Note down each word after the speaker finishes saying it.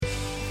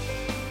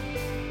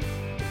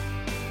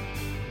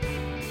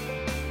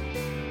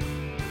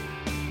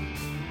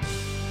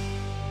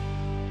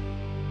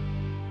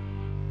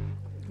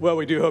Well,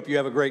 we do hope you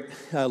have a great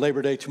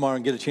Labor Day tomorrow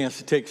and get a chance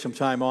to take some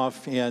time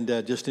off and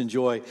just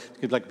enjoy.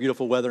 It's like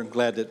beautiful weather. I'm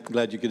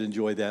glad you could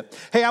enjoy that.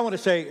 Hey, I want to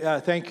say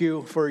thank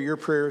you for your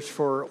prayers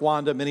for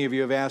Wanda. Many of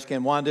you have asked,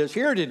 and Wanda is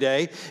here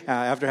today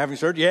after having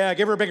surgery. Yeah,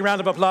 give her a big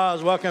round of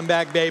applause. Welcome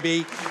back,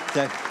 baby.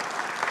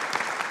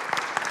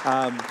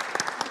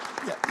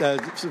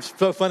 It's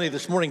so funny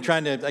this morning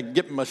trying to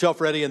get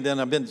myself ready, and then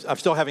I'm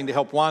still having to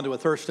help Wanda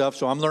with her stuff.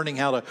 So I'm learning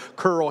how to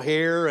curl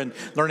hair and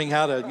learning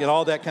how to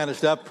all that kind of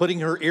stuff. Putting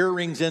her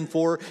earrings in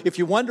for her. If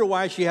you wonder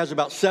why she has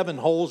about 7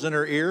 holes in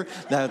her ear,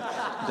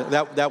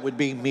 that would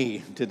be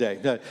me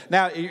today.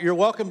 Now you're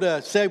welcome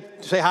to say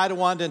hi to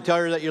Wanda and tell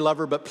her that you love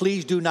her, but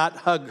please do not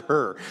hug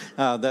her.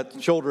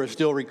 That shoulder is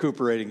still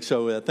recuperating.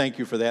 So thank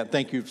you for that.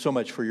 Thank you so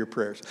much for your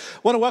prayers. I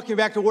want to welcome you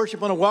back to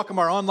worship. I want to welcome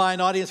our online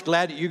audience.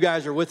 Glad that you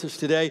guys are with us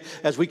today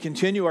as we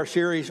continue our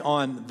series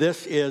on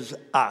This Is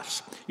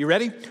Us. You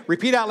ready?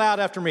 Repeat out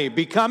loud after me.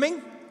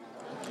 Becoming,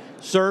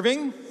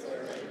 serving,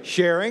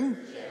 sharing,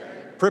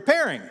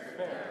 preparing.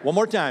 One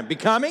more time.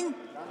 Becoming,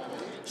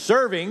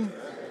 serving,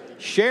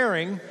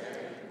 sharing,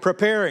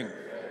 preparing.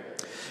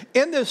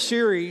 In this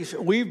series,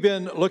 we've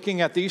been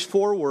looking at these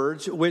 4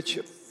 words which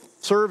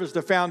serve as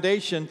the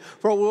foundation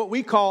for what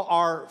we call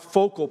our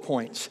focal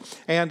points.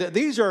 And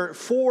these are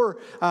 4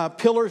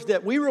 pillars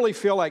that we really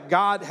feel like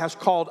God has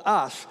called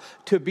us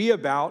to be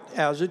about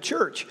as a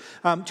church.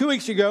 2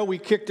 weeks ago, we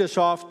kicked us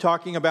off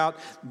talking about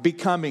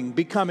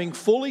becoming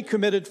fully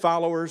committed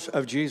followers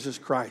of Jesus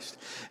Christ.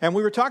 And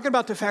we were talking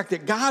about the fact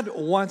that God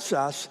wants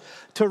us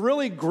to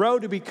really grow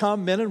to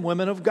become men and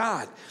women of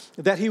God,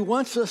 that He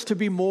wants us to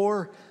be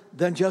more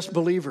than just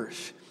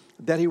believers,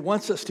 that He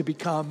wants us to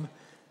become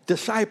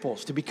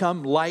disciples, to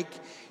become like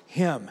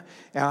Him.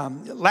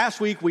 Last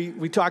week,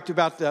 we talked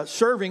about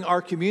serving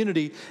our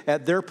community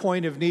at their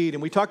point of need,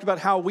 and we talked about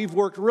how we've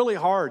worked really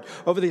hard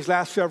over these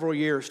last several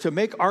years to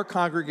make our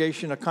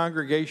congregation a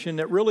congregation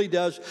that really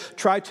does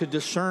try to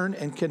discern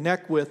and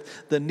connect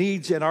with the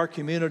needs in our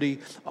community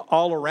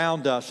all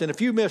around us. And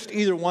if you missed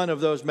either one of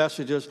those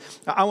messages,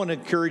 I want to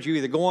encourage you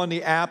either go on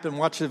the app and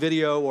watch the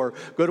video or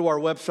go to our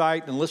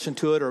website and listen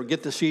to it or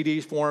get the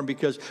CDs for them,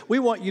 because we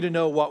want you to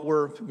know what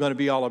we're going to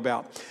be all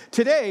about.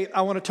 Today,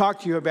 I want to talk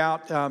to you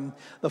about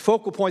the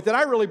focal point that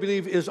I really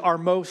believe is our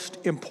most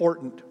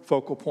important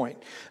focal point.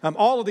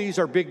 All of these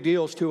are big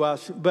deals to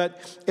us,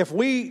 but if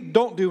we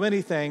don't do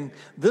anything,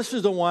 this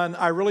is the one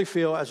I really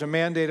feel as a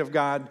mandate of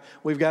God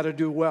we've got to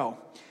do well.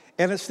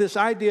 And it's this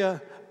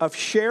idea of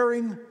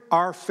sharing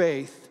our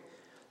faith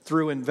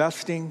through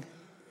investing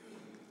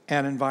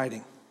and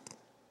inviting.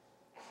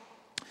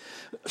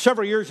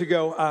 Several years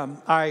ago,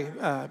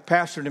 I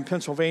pastored in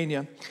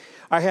Pennsylvania.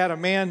 I had a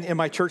man in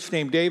my church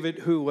named David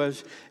who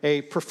was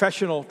a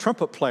professional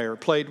trumpet player,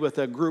 played with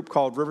a group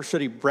called River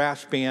City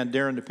Brass Band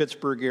there in the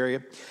Pittsburgh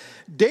area.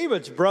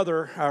 David's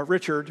brother,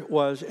 Richard,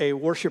 was a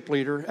worship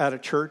leader at a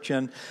church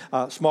in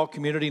a small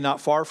community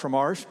not far from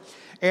ours.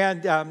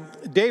 And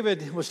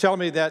David was telling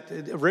me that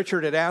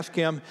Richard had asked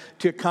him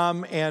to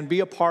come and be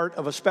a part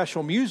of a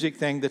special music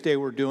thing that they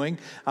were doing.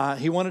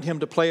 He wanted him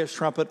to play his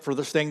trumpet for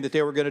this thing that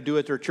they were going to do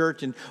at their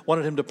church, and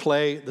wanted him to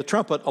play the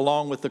trumpet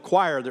along with the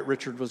choir that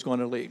Richard was going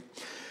to lead.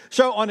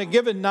 So on a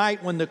given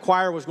night when the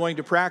choir was going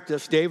to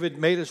practice, David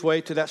made his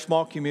way to that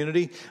small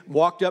community,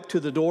 walked up to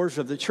the doors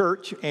of the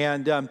church,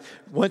 and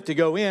went to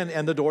go in,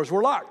 and the doors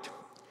were locked.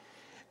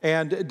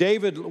 And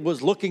David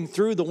was looking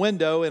through the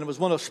window, and it was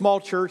one of a small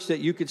church that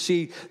you could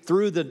see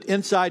through the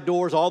inside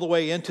doors all the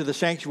way into the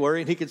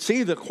sanctuary. And he could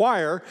see the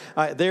choir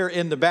there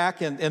in the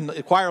back in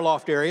the choir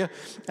loft area,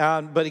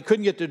 but he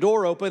couldn't get the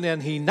door open,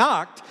 and he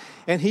knocked.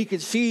 And he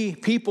could see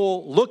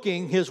people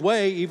looking his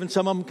way. Even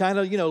some of them kind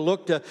of,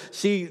 look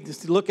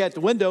at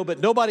the window, but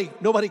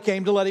nobody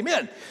came to let him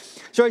in.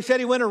 So he said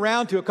he went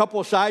around to a couple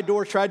of side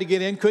doors, tried to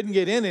get in, couldn't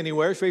get in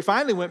anywhere. So he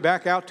finally went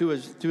back out to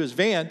his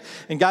van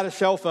and got his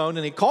cell phone,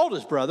 and he called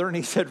his brother, and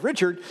he said,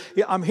 "Richard,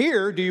 I'm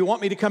here. Do you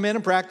want me to come in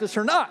and practice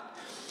or not?"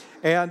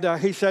 And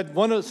he said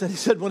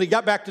when he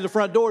got back to the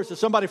front door, so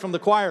somebody from the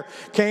choir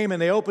came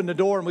and they opened the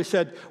door, and we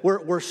said,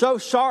 "We're so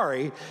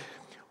sorry.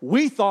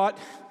 We thought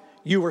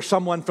you were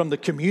someone from the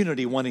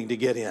community wanting to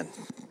get in.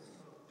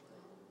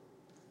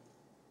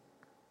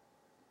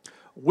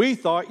 We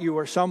thought you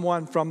were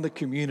someone from the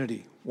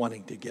community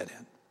wanting to get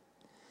in."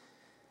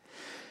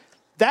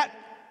 That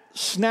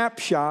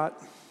snapshot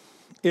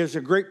is a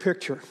great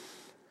picture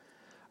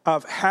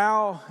of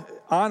how,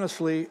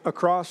 honestly,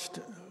 across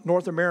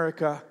North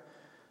America,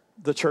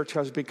 the church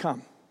has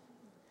become.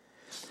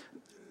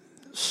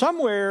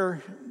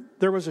 Somewhere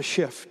there was a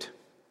shift.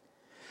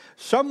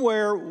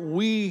 Somewhere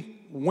we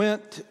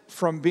went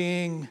from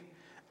being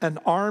an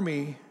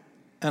army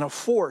and a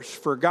force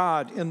for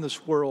God in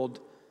this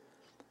world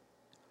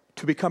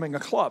to becoming a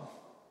club.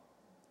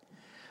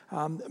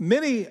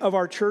 Many of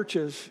our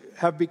churches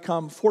have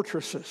become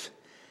fortresses.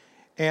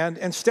 And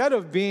instead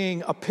of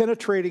being a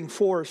penetrating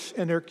force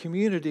in their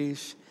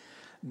communities,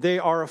 they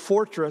are a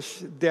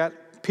fortress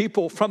that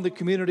people from the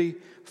community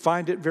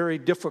find it very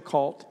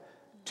difficult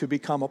to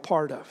become a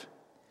part of.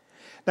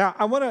 Now,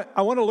 I want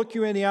to look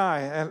you in the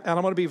eye, and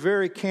I'm going to be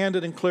very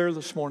candid and clear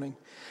this morning,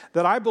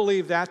 that I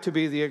believe that to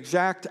be the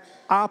exact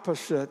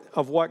opposite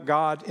of what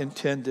God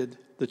intended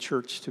the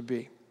church to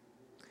be.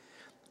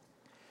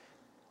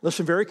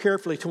 Listen very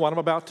carefully to what I'm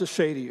about to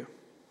say to you.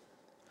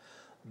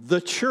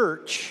 The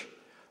church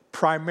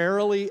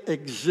primarily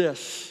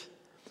exists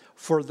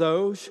for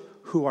those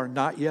who are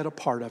not yet a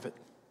part of it.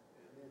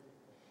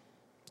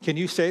 Can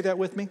you say that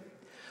with me?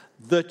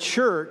 The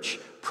church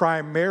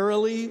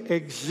primarily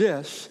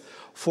exists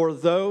for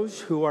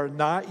those who are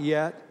not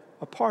yet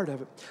a part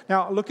of it.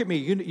 Now, look at me.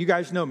 You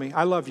guys know me.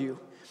 I love you.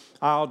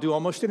 I'll do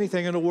almost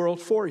anything in the world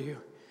for you.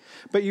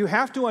 But you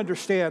have to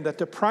understand that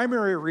the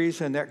primary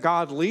reason that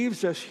God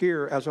leaves us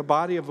here as a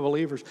body of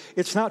believers,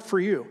 it's not for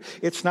you.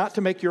 It's not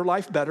to make your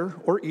life better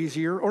or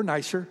easier or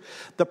nicer.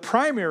 The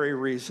primary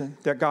reason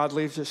that God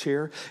leaves us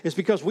here is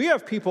because we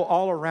have people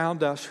all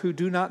around us who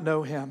do not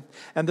know Him.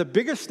 And the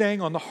biggest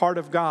thing on the heart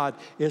of God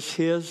is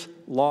His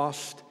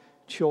lost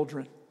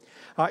children.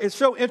 It's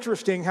so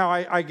interesting how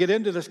I get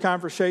into this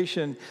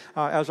conversation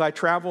as I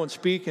travel and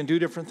speak and do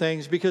different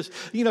things because,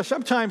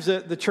 sometimes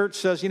the church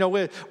says,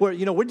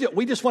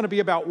 we just want to be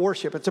about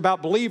worship. It's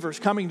about believers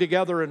coming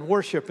together and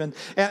worship. And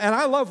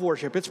I love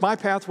worship. It's my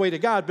pathway to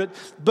God.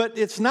 But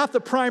it's not the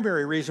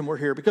primary reason we're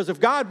here. Because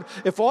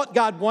if what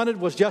God wanted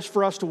was just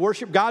for us to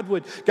worship, God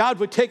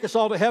would take us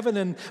all to heaven.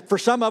 And for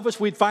some of us,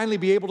 we'd finally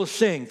be able to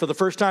sing for the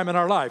first time in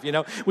our life.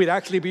 We'd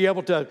actually be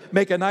able to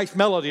make a nice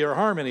melody or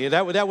harmony.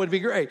 That would be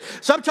great.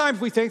 Sometimes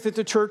we think that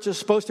the church is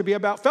supposed to be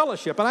about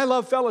fellowship, and I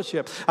love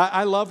fellowship.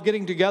 I love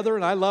getting together,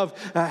 and I love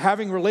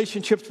having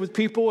relationships with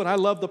people, and I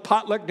love the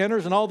potluck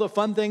dinners and all the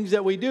fun things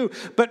that we do.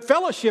 But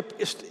fellowship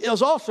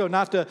is also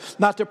not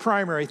the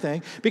primary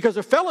thing, because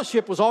if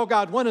fellowship was all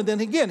God wanted, then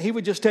again, He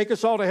would just take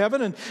us all to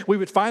heaven, and we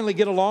would finally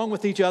get along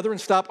with each other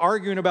and stop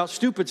arguing about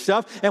stupid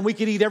stuff, and we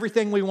could eat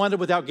everything we wanted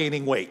without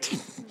gaining weight.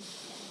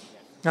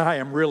 I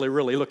am really,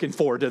 really looking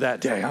forward to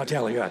that day, I'll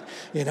tell you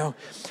that,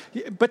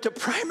 But the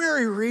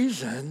primary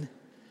reason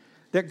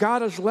that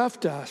God has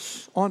left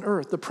us on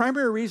earth, the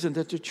primary reason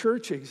that the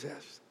church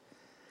exists,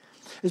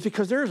 is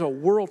because there's a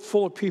world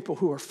full of people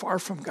who are far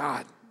from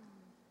God.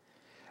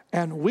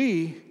 And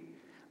we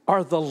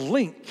are the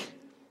link.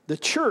 The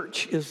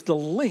church is the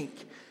link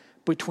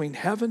between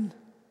heaven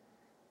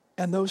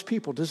and those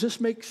people. Does this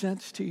make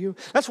sense to you?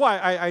 That's why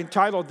I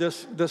entitled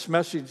this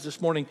message this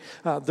morning,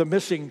 The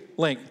Missing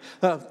Link.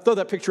 Throw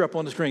that picture up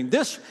on the screen.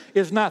 This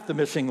is not the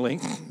missing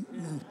link.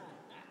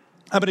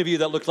 How many of you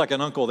that looks like an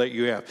uncle that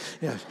you have?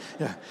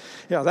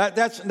 Yeah.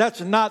 That's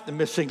not the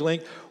missing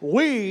link.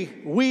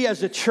 We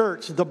as a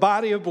church, the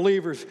body of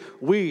believers,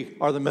 we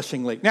are the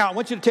missing link. Now, I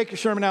want you to take your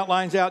sermon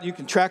outlines out. You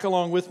can track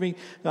along with me.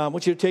 I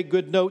want you to take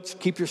good notes.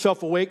 Keep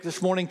yourself awake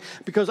this morning,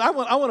 because I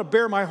want to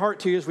bear my heart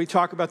to you as we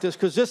talk about this,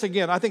 because this,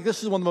 again, I think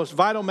this is one of the most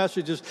vital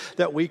messages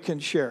that we can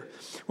share.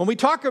 When we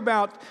talk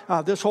about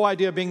this whole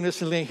idea of being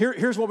missing link,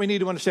 here's what we need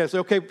to understand.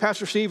 So, okay,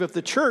 Pastor Steve, if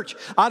the church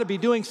ought to be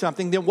doing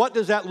something, then what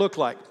does that look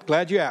like?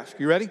 Glad you asked.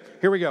 You ready?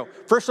 Here we go.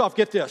 First off,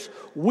 get this.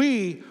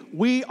 We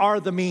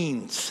are the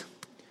means.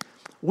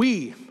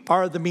 We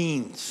are the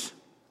means.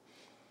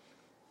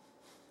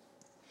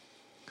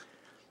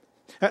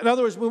 In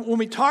other words, when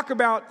we talk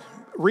about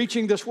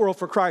reaching this world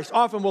for Christ,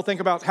 often we'll think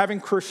about having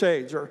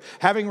crusades or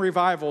having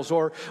revivals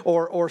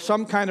or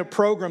some kind of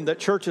program that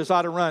churches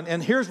ought to run.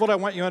 And here's what I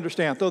want you to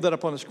understand. Throw that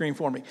up on the screen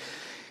for me.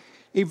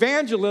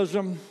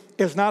 Evangelism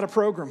is not a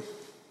program.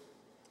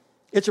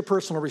 It's a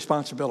personal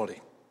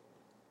responsibility.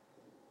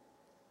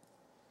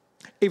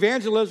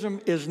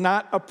 Evangelism is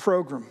not a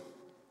program.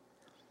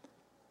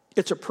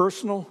 It's a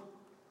personal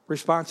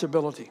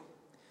responsibility.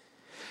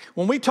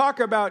 When we talk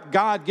about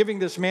God giving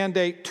this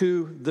mandate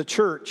to the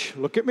church,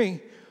 look at me,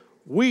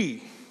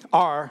 we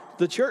are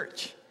the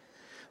church.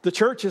 The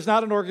church is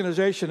not an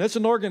organization. It's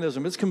an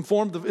organism. It's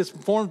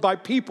formed by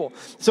people.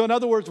 So in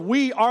other words,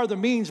 we are the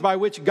means by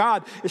which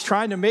God is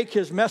trying to make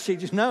His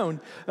message known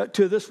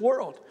to this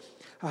world.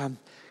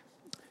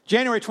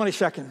 January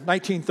 22nd,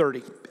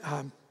 1930.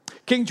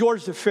 King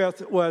George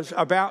V was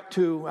about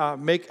to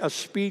make a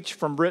speech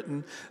from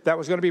Britain that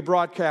was going to be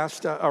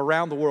broadcast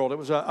around the world. It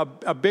was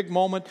a big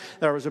moment.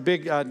 There was a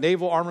big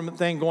naval armament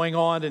thing going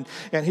on,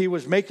 and he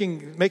was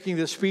making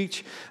this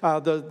speech.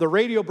 The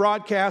radio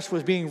broadcast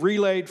was being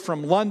relayed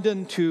from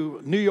London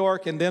to New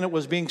York, and then it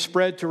was being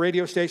spread to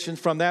radio stations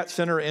from that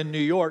center in New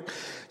York.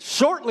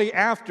 Shortly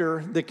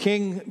after the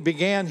king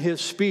began his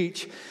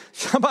speech,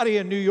 somebody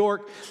in New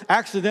York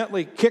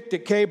accidentally kicked a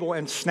cable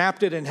and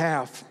snapped it in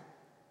half.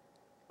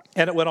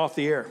 And it went off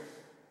the air.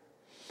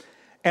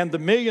 And the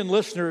million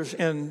listeners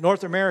in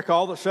North America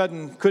all of a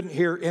sudden couldn't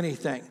hear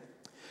anything.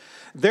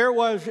 There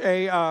was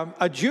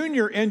a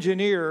junior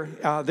engineer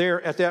there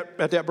at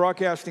that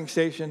broadcasting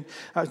station.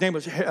 His name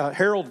was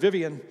Harold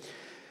Vivian.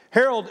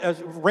 Harold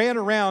ran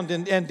around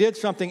and did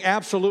something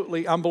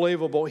absolutely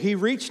unbelievable. He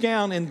reached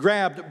down and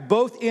grabbed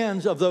both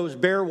ends of those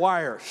bare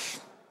wires.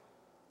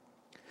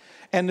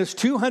 And this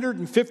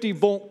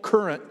 250-volt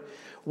current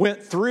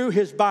went through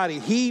his body.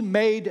 He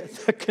made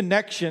the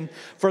connection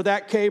for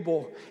that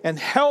cable and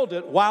held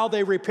it while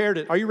they repaired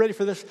it. Are you ready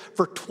for this?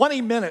 For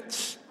 20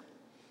 minutes.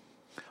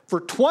 For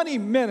 20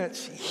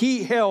 minutes,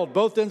 he held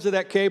both ends of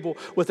that cable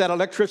with that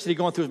electricity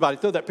going through his body.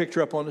 Throw that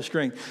picture up on the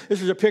screen.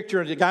 This is a picture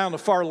of the guy on the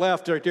far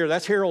left right there.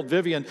 That's Harold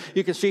Vivian.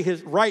 You can see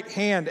his right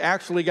hand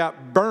actually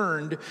got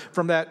burned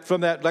from that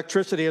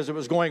electricity as it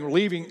was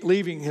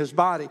leaving his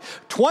body.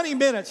 20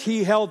 minutes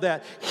he held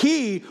that.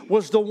 He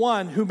was the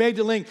one who made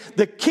the link.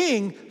 The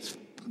king's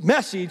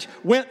message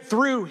went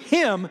through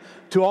him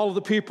to all of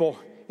the people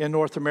in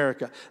North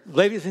America.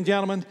 Ladies and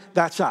gentlemen,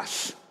 that's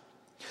us.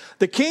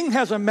 The king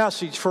has a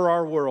message for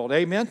our world,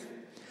 amen?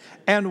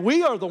 And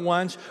we are the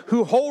ones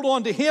who hold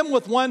on to him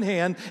with one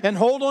hand and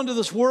hold on to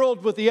this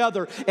world with the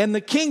other. And the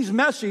king's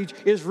message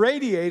is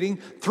radiating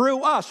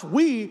through us.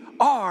 We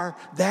are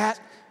that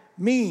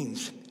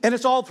means. And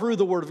it's all through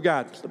the word of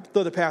God.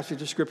 Throw the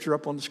passage of scripture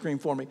up on the screen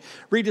for me.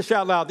 Read this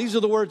out loud. These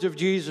are the words of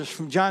Jesus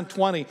from John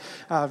 20.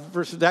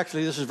 This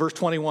is verse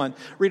 21.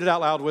 Read it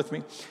out loud with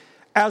me.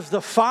 As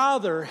the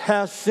Father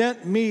has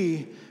sent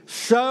me,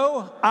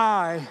 so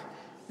I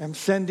am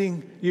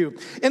sending you.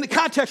 In the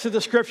context of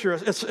the scripture,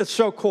 it's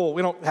so cool.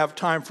 We don't have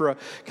time for a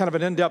kind of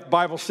an in-depth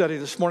Bible study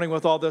this morning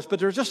with all this, but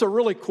there's just a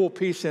really cool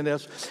piece in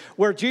this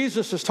where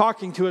Jesus is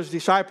talking to his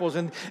disciples,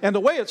 and the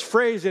way it's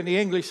phrased in the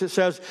English, it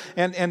says,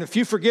 and if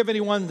you forgive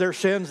anyone their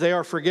sins, they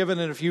are forgiven,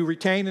 and if you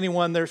retain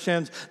anyone their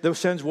sins, those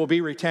sins will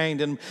be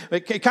retained. And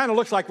it kind of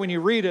looks like when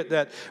you read it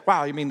that,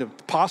 wow, you mean the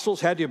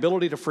apostles had the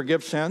ability to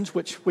forgive sins,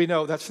 which we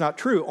know that's not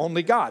true.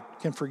 Only God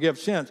can forgive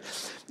sins.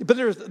 But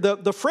there's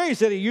the phrase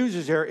that he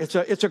uses there,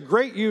 it's a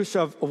great use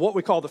of what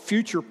we call the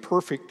future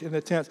perfect in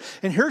a tense.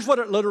 And here's what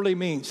it literally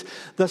means.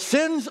 The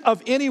sins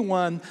of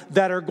anyone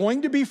that are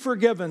going to be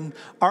forgiven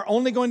are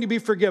only going to be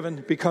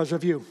forgiven because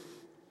of you.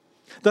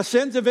 The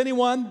sins of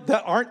anyone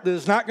that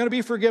is not going to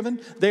be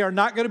forgiven, they are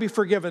not going to be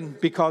forgiven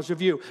because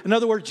of you. In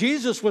other words,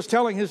 Jesus was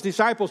telling his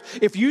disciples,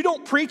 if you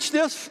don't preach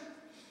this,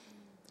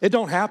 it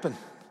don't happen.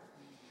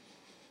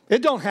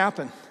 It don't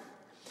happen.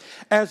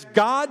 As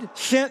God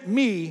sent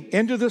me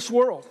into this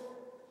world,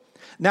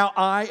 now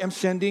I am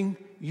sending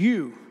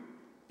you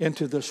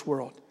into this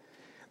world.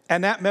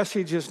 And that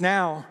message is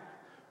now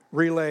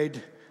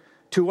relayed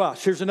to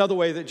us. Here's another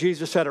way that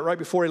Jesus said it right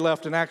before he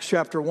left in Acts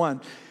chapter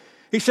 1.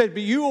 He said,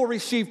 but you will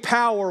receive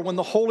power when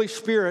the Holy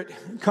Spirit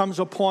comes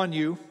upon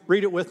you.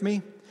 Read it with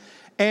me.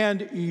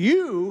 And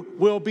you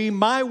will be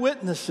my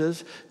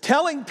witnesses,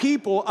 telling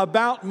people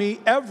about me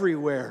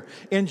everywhere,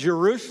 in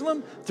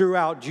Jerusalem,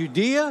 throughout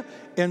Judea,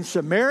 in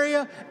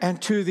Samaria, and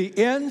to the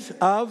ends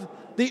of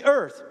the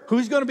earth.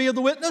 Who's going to be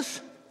the witness?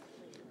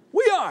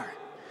 We are.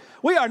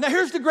 We are. Now,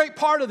 here's the great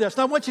part of this.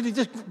 And I want you to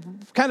just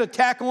kind of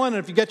tack on, and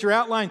if you get your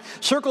outline,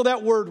 circle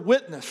that word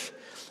witness.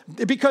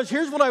 Because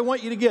here's what I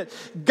want you to get.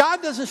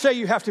 God doesn't say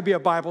you have to be a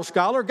Bible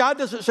scholar. God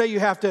doesn't say you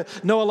have to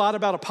know a lot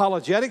about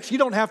apologetics. You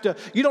don't have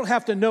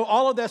to know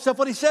all of that stuff.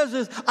 What he says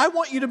is, I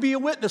want you to be a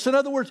witness. In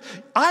other words,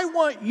 I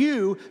want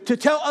you to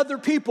tell other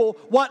people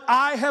what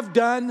I have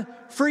done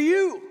for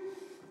you.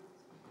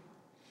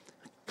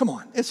 Come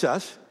on, it's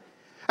us.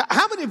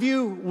 How many of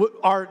you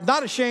are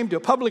not ashamed to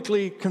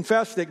publicly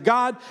confess that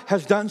God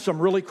has done some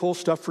really cool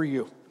stuff for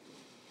you?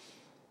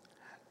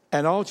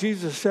 And all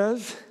Jesus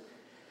says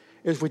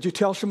is, would you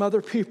tell some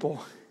other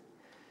people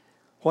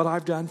what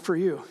I've done for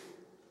you?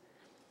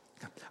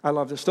 I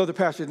love this. Throw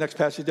the next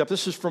passage up.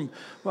 This is from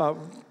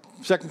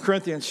 2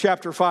 Corinthians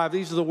chapter 5.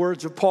 These are the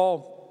words of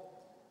Paul.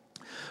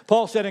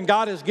 Paul said, and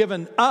God has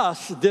given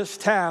us this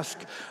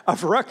task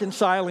of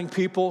reconciling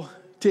people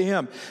to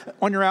him.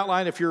 On your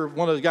outline, if you're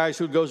one of the guys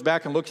who goes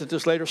back and looks at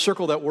this later,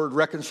 circle that word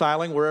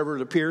reconciling wherever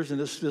it appears in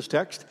this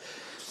text.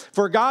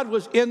 For God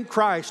was in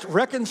Christ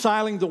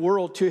reconciling the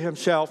world to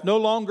himself, no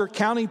longer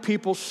counting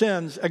people's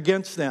sins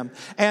against them.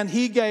 And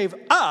he gave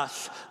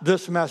us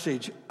this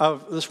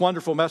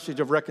wonderful message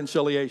of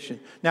reconciliation.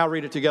 Now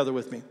read it together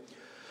with me.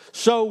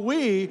 So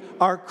we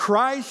are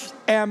Christ's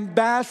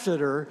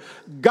ambassador.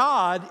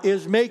 God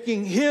is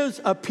making his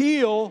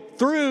appeal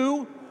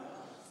through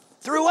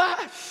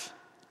us.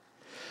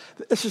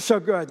 This is so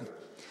good.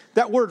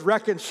 That word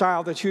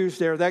reconcile that's used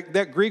there,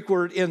 that Greek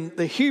word in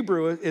the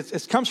Hebrew,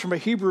 it comes from a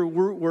Hebrew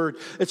word.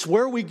 It's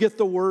where we get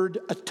the word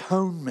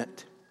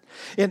atonement.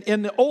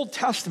 In the Old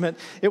Testament,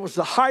 it was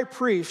the high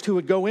priest who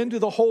would go into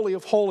the Holy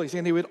of Holies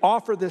and he would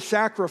offer this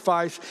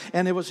sacrifice,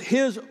 and it was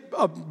his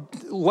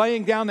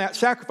laying down that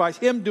sacrifice,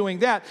 him doing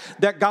that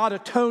God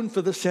atoned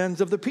for the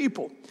sins of the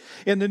people.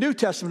 In the New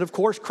Testament, of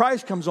course,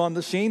 Christ comes on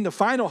the scene, the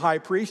final high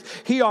priest.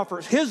 He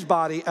offers his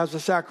body as a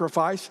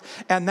sacrifice,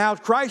 and now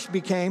Christ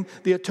became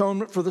the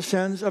atonement for the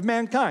sins of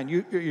mankind.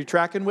 You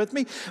tracking with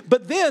me?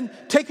 But then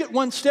take it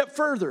one step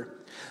further.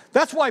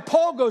 That's why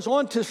Paul goes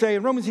on to say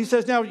in Romans, he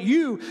says, now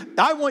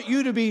I want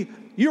you to be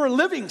your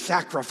living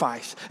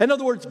sacrifice. In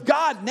other words,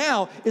 God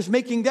now is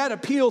making that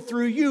appeal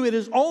through you. It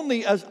is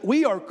only as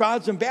we are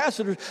God's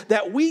ambassadors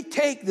that we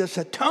take this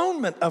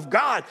atonement of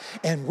God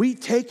and we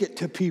take it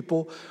to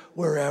people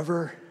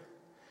wherever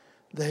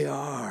they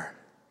are.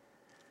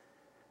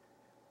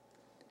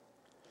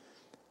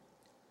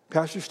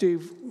 Pastor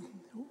Steve,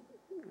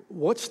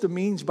 what's the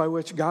means by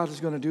which God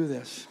is going to do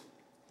this?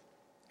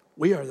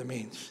 We are the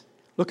means.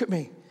 Look at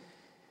me.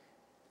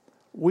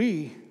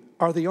 We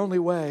are the only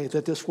way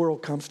that this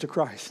world comes to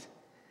Christ.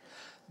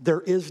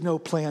 There is no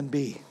plan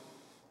B.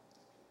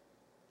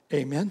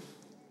 Amen?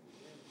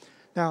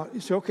 Now, you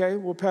say, okay,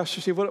 well,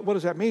 Pastor Steve, what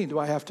does that mean? Do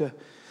I have to,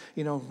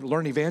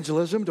 learn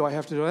evangelism? Do I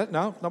have to do that?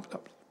 No.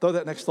 Throw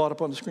that next thought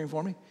up on the screen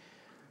for me.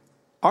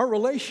 Our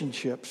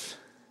relationships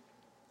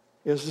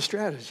is the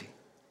strategy.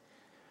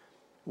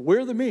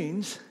 We're the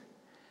means,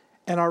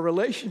 and our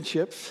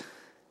relationships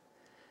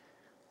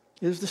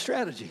is the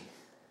strategy.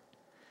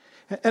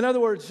 In other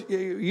words,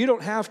 you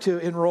don't have to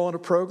enroll in a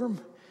program.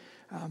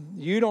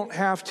 You don't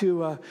have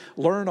to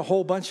learn a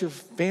whole bunch of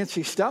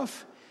fancy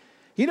stuff.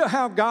 You know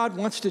how God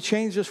wants to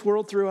change this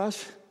world through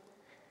us?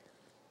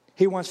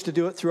 He wants to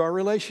do it through our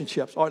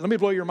relationships. All right, let me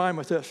blow your mind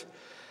with this.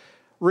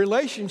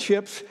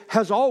 Relationships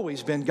has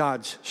always been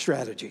God's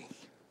strategy.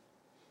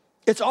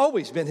 It's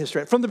always been his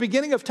strategy from the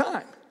beginning of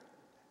time.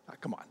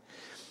 Come on.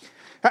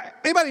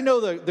 Anybody know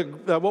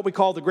the what we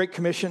call the Great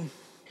Commission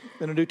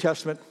in the New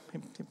Testament?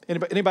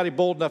 Anybody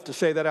bold enough to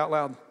say that out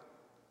loud?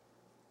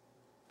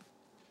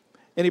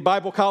 Any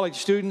Bible college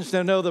students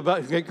that know the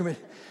Great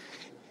Commission?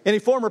 Any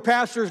former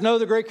pastors know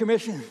the Great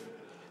Commission?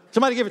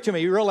 Somebody give it to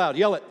me real loud.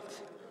 Yell it.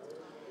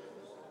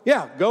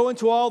 Yeah, go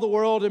into all the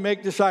world and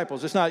make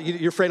disciples. It's not,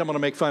 you're afraid I'm going to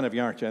make fun of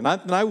you, aren't you? And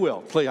I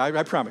will. Please,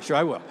 I promise you,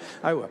 I will.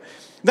 I will.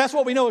 That's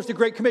what we know is the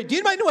Great Commission. Do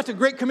you know what the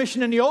Great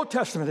Commission in the Old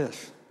Testament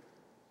is?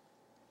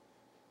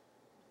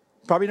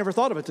 Probably never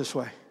thought of it this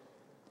way.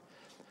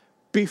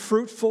 Be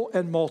fruitful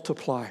and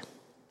multiply.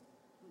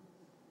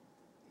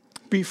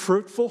 Be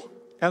fruitful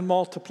and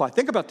multiply.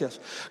 Think about this.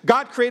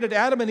 God created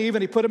Adam and Eve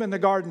and he put them in the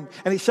garden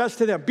and he says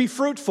to them, be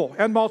fruitful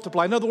and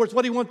multiply. In other words,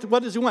 what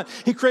does he want?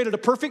 He created a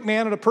perfect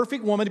man and a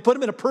perfect woman. He put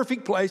them in a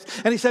perfect place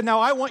and he said, now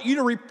I want you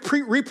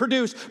to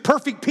reproduce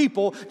perfect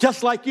people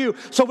just like you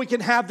so we can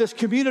have this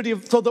community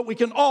so that we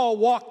can all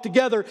walk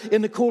together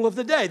in the cool of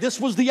the day. This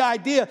was the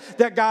idea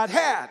that God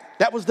had.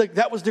 That was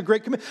the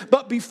Great Commission.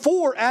 But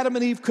before Adam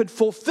and Eve could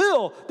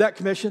fulfill that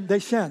commission, they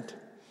sinned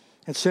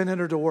and sin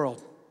entered the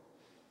world.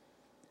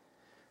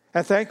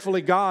 And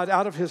thankfully, God,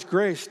 out of his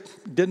grace,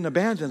 didn't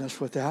abandon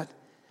us with that.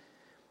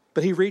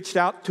 But he reached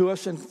out to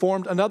us and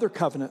formed another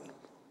covenant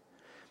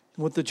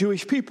with the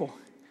Jewish people.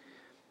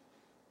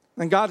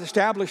 And God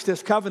established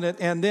this covenant,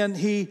 and then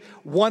he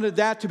wanted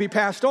that to be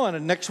passed on.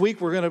 And next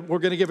week, we're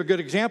going to give a good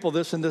example of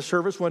this in this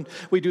service when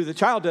we do the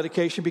child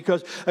dedication,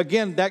 because,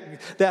 again,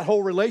 that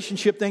whole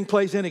relationship thing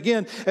plays in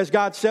again as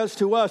God says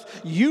to us,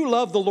 you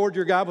love the Lord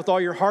your God with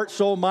all your heart,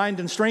 soul, mind,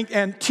 and strength,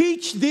 and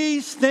teach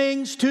these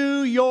things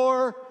to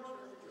your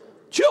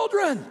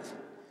children.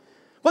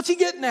 What's he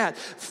getting at?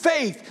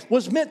 Faith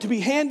was meant to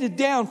be handed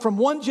down from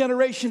one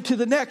generation to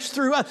the next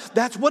through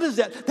us. What is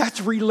that?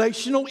 That's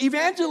relational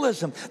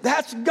evangelism.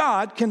 That's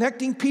God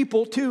connecting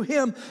people to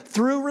him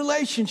through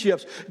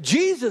relationships.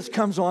 Jesus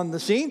comes on the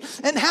scene.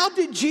 And how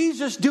did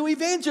Jesus do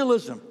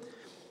evangelism?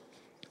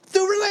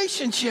 Through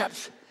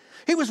relationships.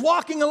 He was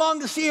walking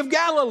along the Sea of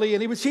Galilee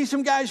and he would see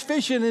some guys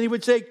fishing and he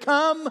would say,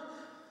 come,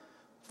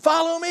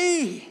 follow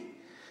me.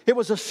 It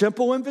was a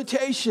simple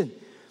invitation.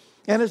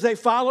 And as they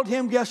followed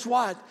him, guess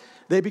what?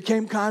 They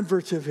became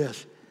converts of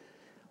his.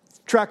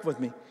 Track with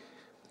me.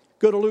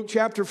 Go to Luke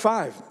chapter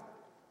 5.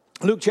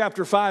 Luke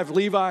chapter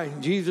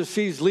 5, Jesus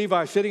sees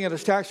Levi sitting at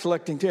his tax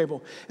collecting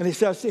table. And he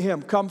says to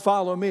him, come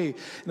follow me.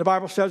 And the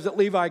Bible says that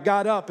Levi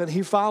got up and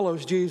he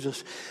follows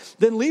Jesus.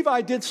 Then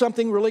Levi did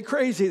something really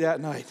crazy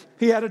that night.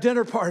 He had a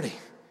dinner party.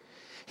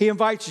 He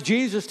invites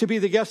Jesus to be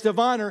the guest of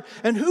honor.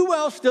 And who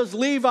else does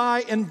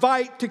Levi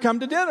invite to come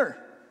to dinner?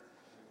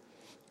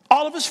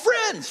 All of his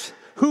friends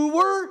who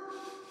were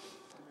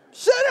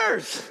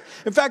sinners.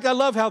 In fact, I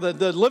love how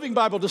the Living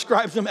Bible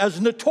describes them as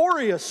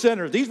notorious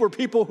sinners. These were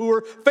people who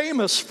were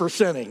famous for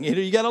sinning.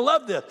 You got to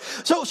love this.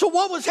 So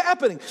what was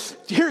happening?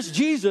 Here's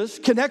Jesus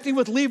connecting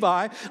with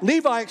Levi.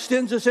 Levi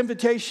extends this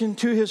invitation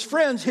to his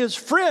friends. His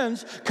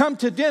friends come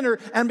to dinner,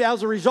 and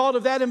as a result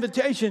of that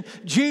invitation,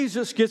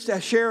 Jesus gets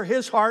to share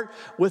his heart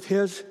with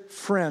his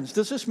friends.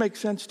 Does this make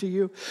sense to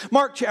you?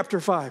 Mark chapter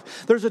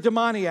 5. There's a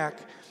demoniac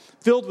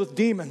filled with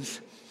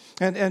demons,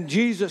 and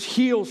Jesus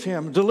heals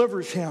him,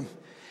 delivers him.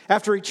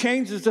 After he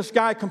changes this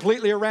guy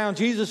completely around,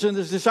 Jesus and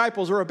his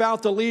disciples are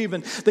about to leave,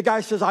 and the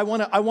guy says, I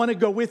want to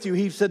go with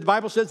you. The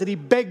Bible says that he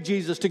begged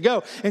Jesus to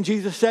go, and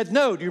Jesus said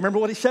no. Do you remember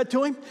what he said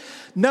to him?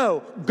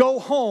 No, go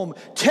home.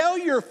 Tell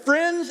your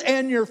friends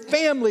and your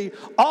family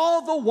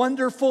all the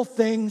wonderful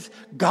things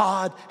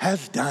God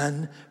has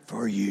done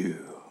for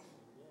you.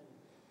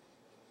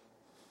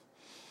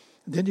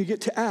 Then you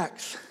get to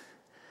Acts.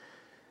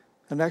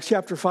 In Acts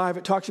chapter 5,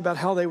 it talks about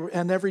how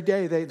and every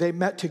day they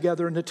met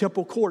together in the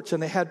temple courts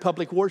and they had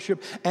public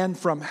worship. And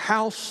from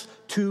house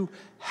to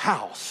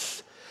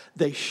house,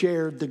 they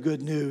shared the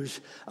good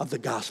news of the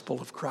gospel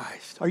of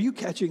Christ. Are you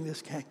catching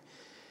this, gang?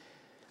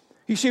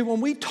 You see, when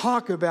we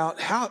talk about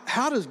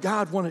how does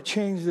God want to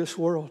change this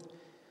world,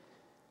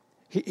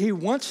 He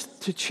wants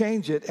to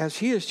change it as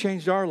he has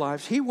changed our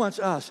lives. He wants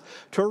us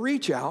to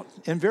reach out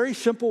in very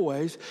simple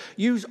ways,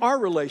 use our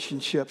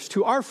relationships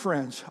to our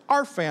friends,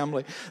 our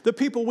family, the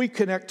people we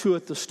connect to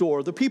at the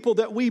store, the people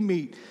that we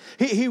meet.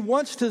 He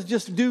wants to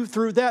just do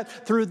through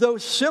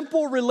those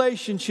simple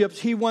relationships,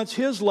 he wants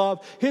his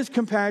love, his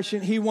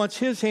compassion, he wants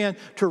his hand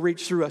to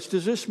reach through us.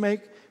 Does this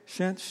make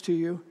sense to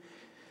you?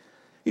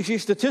 You see,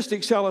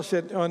 statistics tell us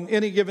that on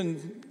any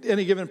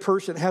given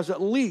person has at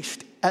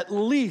least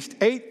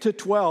 8 to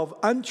 12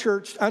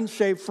 unchurched,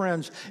 unsaved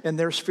friends in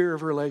their sphere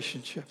of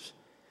relationships.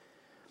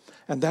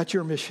 And that's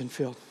your mission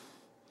field.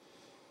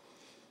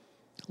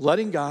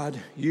 Letting God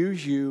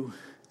use you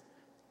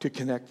to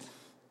connect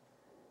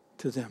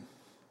to them.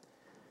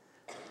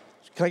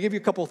 Can I give you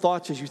a couple of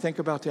thoughts as you think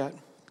about that?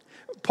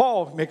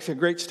 Paul makes a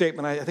great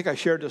statement. I think I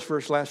shared this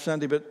verse last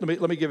Sunday, but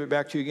let me give it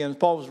back to you again.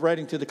 Paul was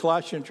writing to the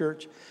Colossian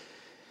church.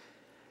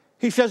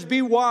 He says,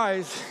 be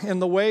wise in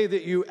the way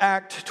that you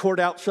act toward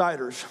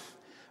outsiders.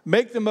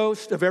 Make the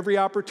most of every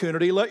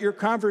opportunity. Let your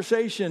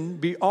conversation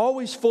be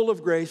always full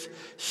of grace,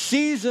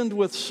 seasoned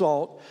with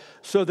salt,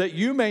 so that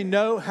you may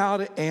know how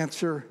to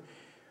answer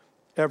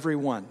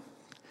everyone.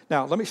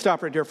 Now, let me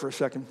stop right there for a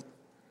second,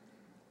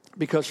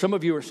 because some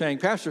of you are saying,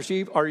 Pastor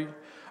Steve,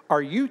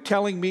 are you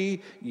telling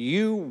me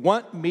you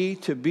want me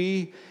to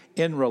be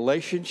in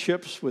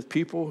relationships with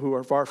people who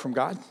are far from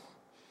God?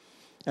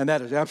 And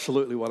that is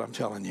absolutely what I'm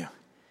telling you.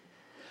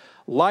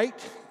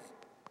 Light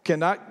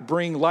cannot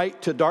bring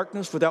light to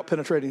darkness without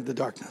penetrating the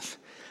darkness.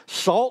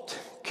 Salt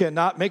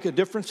cannot make a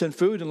difference in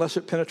food unless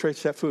it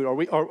penetrates that food.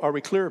 Are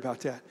we clear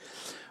about that?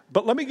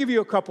 But let me give you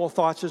a couple of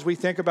thoughts as we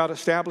think about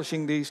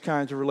establishing these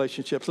kinds of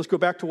relationships. Let's go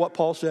back to what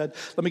Paul said.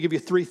 Let me give you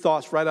 3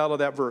 thoughts right out of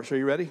that verse. Are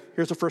you ready?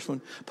 Here's the first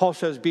one. Paul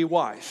says, be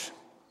wise.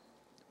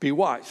 Be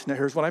wise. Now,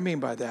 here's what I mean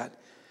by that.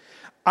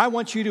 I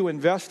want you to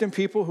invest in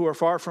people who are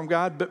far from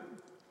God,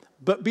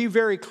 but be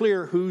very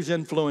clear who's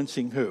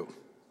influencing who.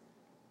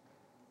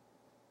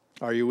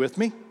 Are you with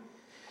me?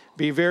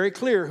 Be very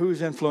clear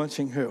who's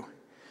influencing who.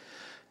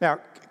 Now,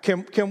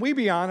 can we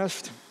be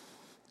honest?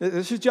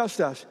 This is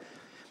just us.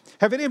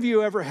 Have any of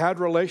you ever had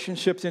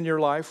relationships in your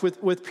life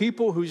with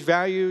people whose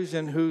values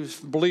and whose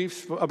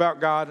beliefs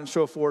about God and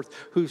so forth,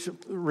 whose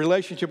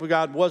relationship with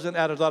God wasn't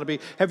as it ought to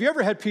be? Have you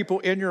ever had people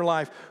in your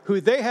life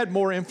who they had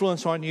more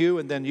influence on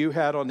you than you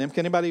had on them?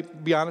 Can anybody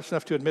be honest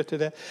enough to admit to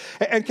that?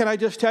 And can I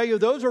just tell you,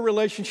 those are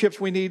relationships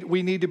we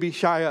need to be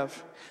shy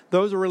of.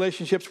 Those are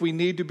relationships we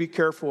need to be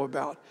careful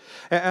about.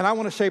 And I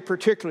want to say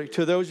particularly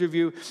to those of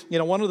you,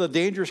 one of the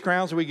dangerous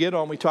grounds we get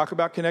on, we talk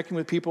about connecting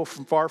with people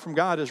from far from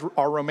God, is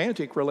our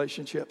romantic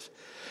relationships.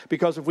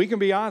 Because if we can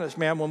be honest,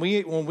 man, when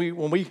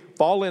we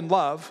fall in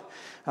love,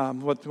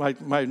 what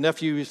my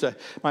nephew used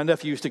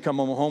to come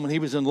home and he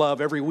was in love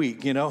every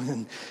week, and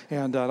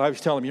I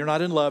was telling him, you're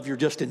not in love, you're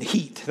just in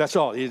heat. That's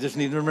all. You just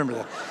need to remember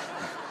that.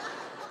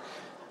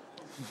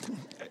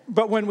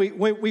 But when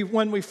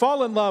we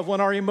fall in love, when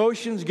our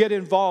emotions get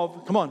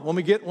involved,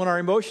 when our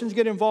emotions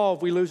get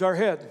involved, we lose our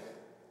head.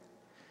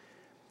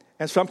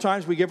 And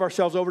sometimes we give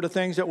ourselves over to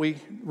things that we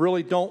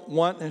really don't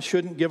want and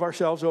shouldn't give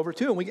ourselves over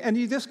to. And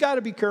you just got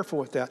to be careful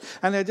with that.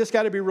 And I just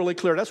got to be really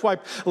clear. That's why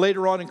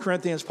later on in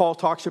Corinthians, Paul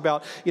talks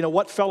about,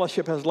 what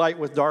fellowship has light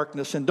with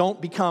darkness, and don't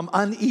become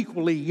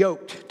unequally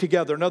yoked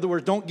together. In other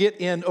words, don't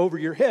get in over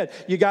your head.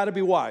 You got to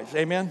be wise.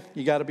 Amen?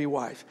 You got to be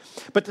wise.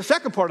 But the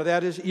second part of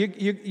that is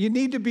you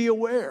need to be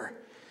aware.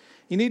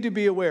 You need to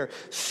be aware.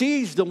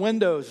 Seize the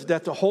windows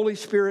that the Holy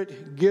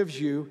Spirit gives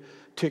you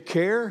to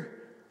care,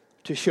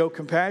 to show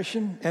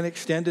compassion, and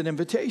extend an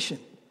invitation.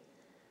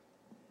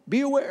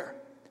 Be aware.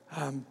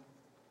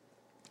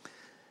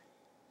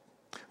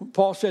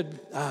 Paul said,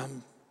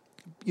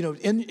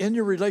 in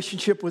your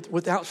relationship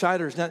with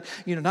outsiders,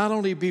 not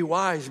only be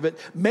wise, but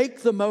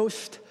make the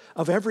most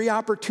of every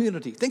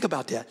opportunity. Think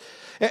about that.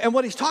 And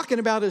what he's talking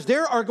about is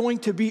there are going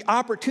to be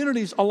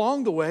opportunities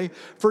along the way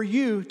for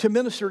you to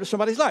minister to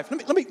somebody's life.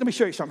 Let me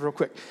show you something real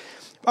quick.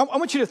 I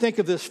want you to think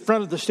of this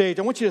front of the stage.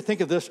 I want you to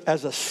think of this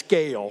as a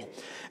scale.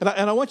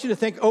 And I want you to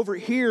think over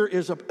here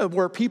is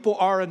where people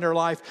are in their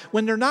life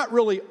when they're not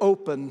really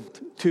open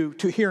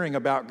to hearing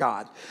about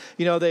God.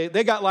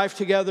 They got life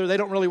together. They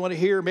don't really want to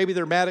hear. Maybe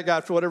they're mad at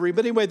God for whatever reason.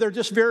 But anyway, they're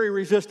just very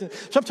resistant.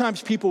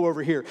 Sometimes people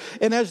over here.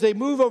 And as they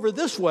move over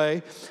this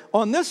way,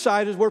 on this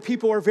side is where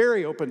people are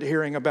very open to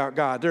hearing about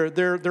God.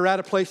 They're at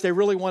a place they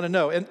really want to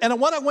know. And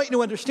what I want you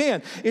to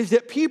understand is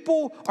that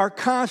people are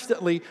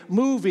constantly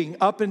moving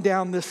up and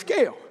down this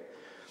scale.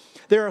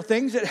 There are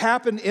things that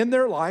happen in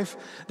their life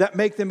that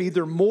make them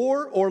either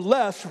more or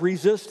less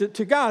resistant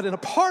to God. And a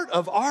part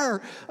of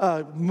our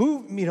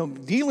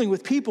dealing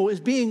with people is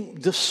being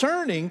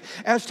discerning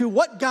as to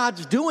what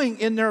God's doing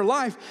in their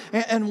life.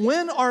 And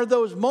when are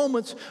those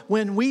moments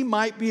when we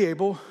might be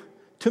able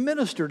to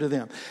minister to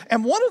them.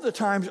 And one of the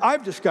times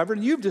I've discovered,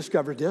 and you've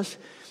discovered this,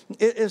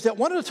 is that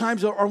one of the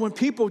times are when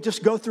people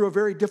just go through a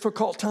very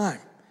difficult time.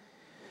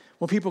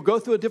 When people go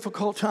through a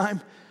difficult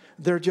time,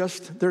 they're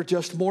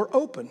just more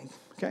open.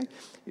 Okay?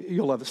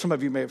 You'll love it. Some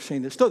of you may have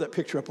seen this. Throw that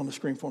picture up on the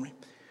screen for me.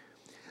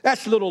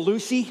 That's little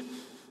Lucy.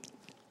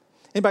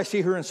 Anybody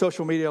see her in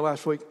social media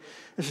last week?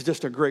 This is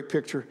just a great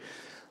picture.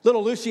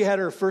 Little Lucy had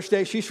her first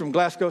day. She's from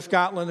Glasgow,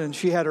 Scotland, and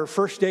she had her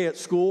first day at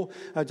school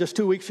just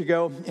 2 weeks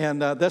ago.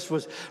 And this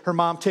was her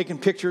mom taking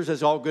pictures,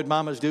 as all good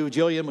mamas do.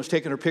 Jillian was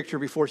taking her picture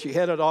before she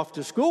headed off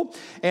to school.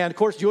 And, of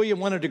course, Jillian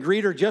wanted to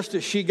greet her just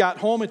as she got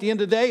home at the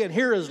end of the day. And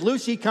here is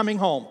Lucy coming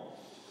home.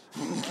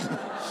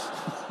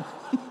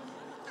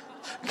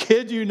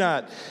 Kid you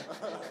not.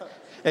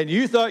 And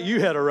you thought you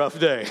had a rough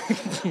day.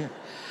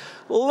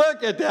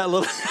 Look at that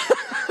little...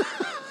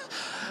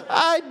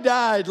 I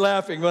died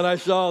laughing when I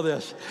saw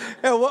this.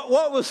 And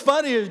what was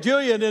funny is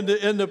Jillian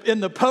in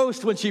the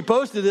post, when she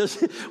posted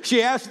this,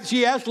 she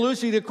asked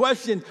Lucy the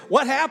question,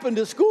 what happened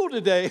at school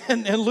today?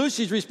 And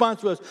Lucy's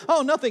response was,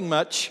 oh, nothing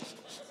much.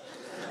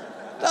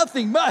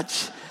 Nothing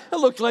much. It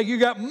looks like you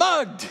got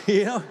mugged,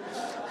 you know.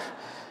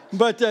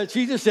 But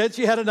she just said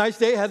she had a nice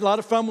day, had a lot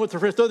of fun with her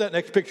friends. Throw that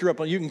next picture up,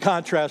 and you can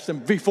contrast them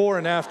before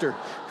and after.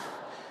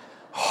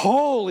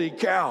 Holy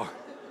cow.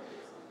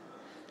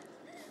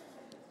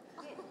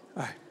 All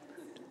right.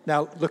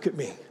 Now, look at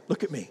me.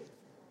 Look at me.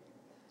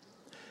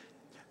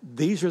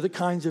 These are the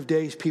kinds of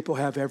days people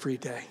have every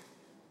day.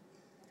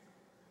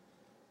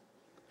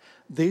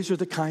 These are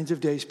the kinds of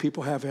days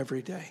people have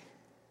every day.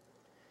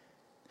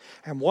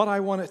 And what I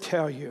want to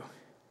tell you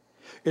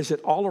is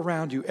that all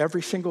around you,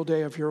 every single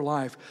day of your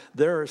life,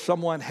 there is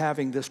someone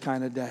having this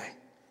kind of day.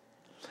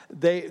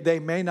 They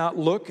may not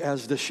look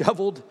as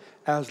disheveled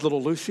as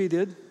little Lucy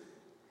did,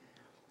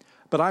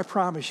 but I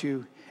promise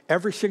you,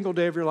 every single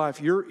day of your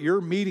life,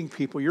 you're meeting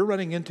people, you're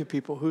running into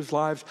people whose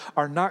lives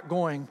are not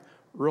going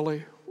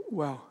really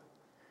well.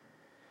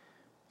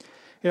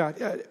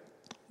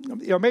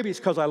 Maybe it's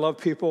because I love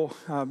people.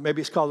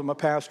 Maybe it's because I'm a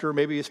pastor.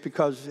 Maybe it's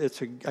because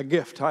it's a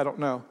gift. I don't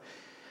know.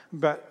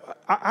 But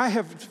I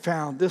have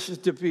found this is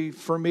to be,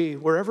 for me,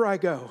 wherever I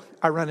go,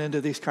 I run into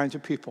these kinds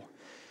of people.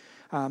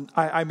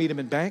 I meet them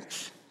in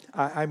banks.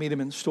 I meet them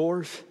in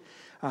stores.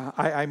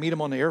 I meet them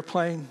on the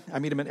airplane. I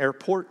meet them in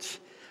airports.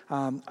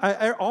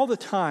 All the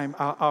time,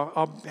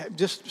 I'll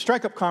just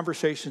strike up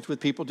conversations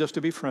with people just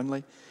to be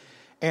friendly.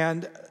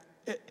 And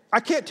I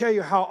can't tell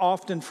you how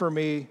often for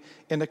me,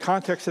 in the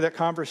context of that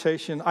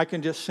conversation, I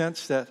can just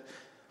sense that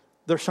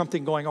there's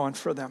something going on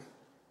for them.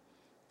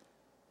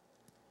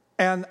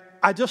 And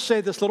I just say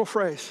this little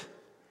phrase,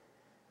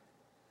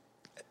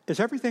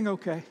 is everything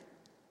okay?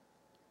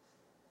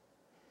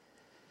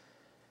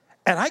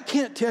 And I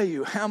can't tell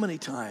you how many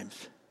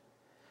times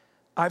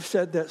I've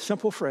said that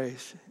simple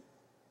phrase,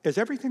 is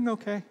everything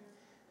okay,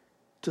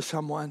 to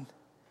someone,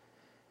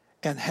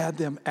 and had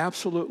them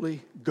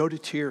absolutely go to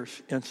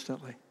tears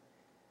instantly.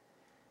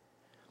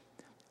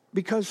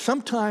 Because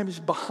sometimes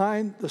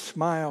behind the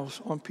smiles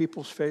on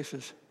people's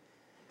faces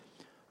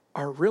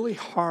are really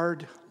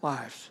hard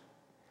lives.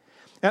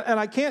 And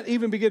I can't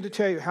even begin to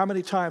tell you how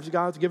many times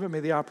God's given me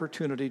the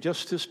opportunity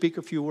just to speak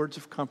a few words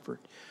of comfort,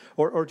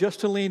 or just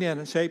to lean in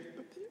and say,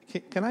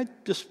 can I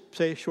just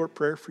say a short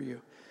prayer for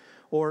you?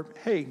 Or,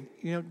 hey,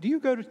 do you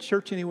go to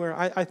church anywhere?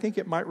 I think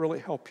it might really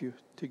help you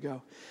to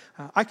go.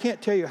 I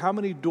can't tell you how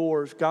many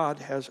doors God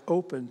has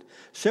opened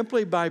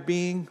simply by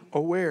being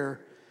aware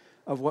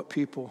of what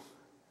people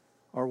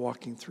are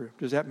walking through.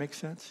 Does that make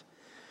sense?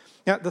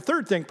 Now, the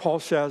third thing Paul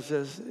says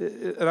is,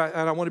 and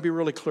I want to be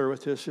really clear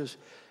with this,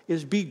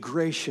 is be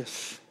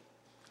gracious.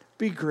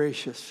 Be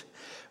gracious.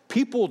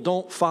 People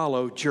don't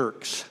follow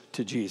jerks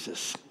to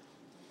Jesus.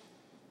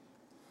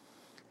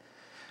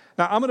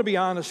 Now, I'm going to be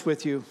honest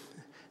with you.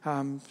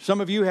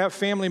 Some of you have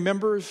family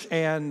members,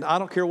 and I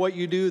don't care what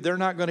you do, they're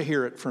not going to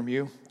hear it from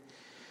you.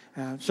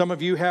 Some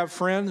of you have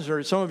friends,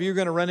 or some of you are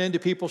going to run into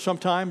people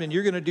sometime, and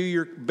you're going to do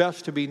your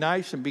best to be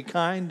nice and be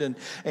kind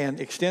and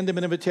extend them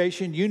an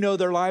invitation. You know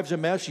their life's a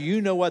mess.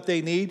 You know what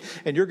they need,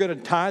 and you're going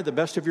to try the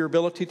best of your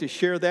ability to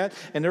share that,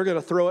 and they're going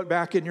to throw it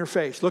back in your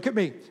face. Look at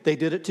me. They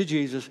did it to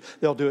Jesus.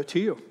 They'll do it to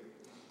you.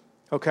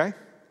 Okay?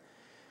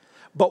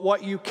 But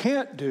what you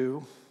can't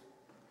do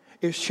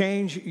is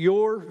change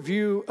your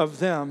view of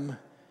them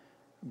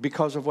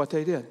because of what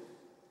they did.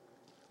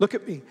 Look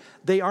at me.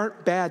 They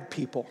aren't bad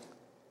people.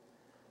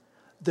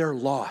 They're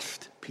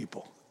lost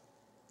people.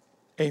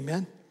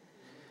 Amen?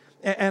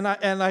 And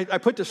I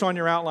put this on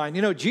your outline.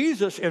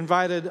 Jesus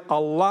invited a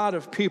lot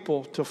of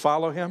people to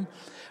follow him,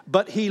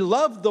 but he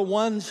loved the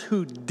ones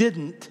who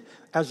didn't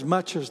as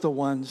much as the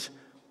ones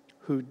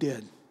who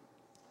did.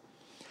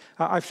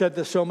 I've said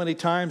this so many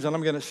times, and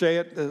I'm going to say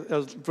it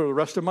for the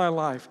rest of my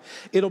life.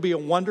 It'll be a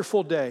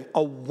wonderful day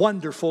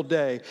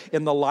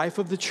in the life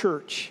of the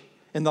church,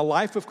 in the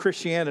life of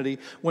Christianity,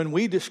 when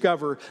we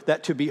discover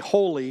that to be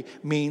holy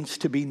means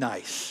to be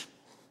nice.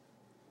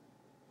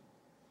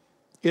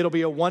 It'll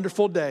be a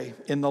wonderful day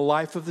in the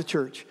life of the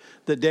church,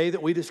 the day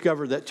that we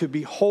discover that to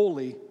be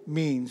holy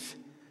means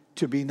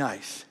to be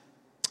nice.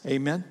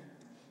 Amen?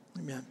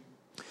 Amen.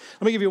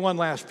 Let me give you one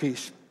last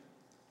piece.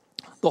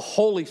 The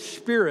Holy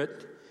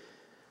Spirit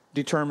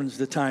determines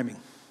the timing.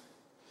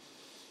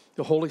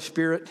 The Holy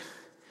Spirit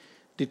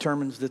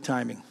determines the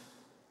timing.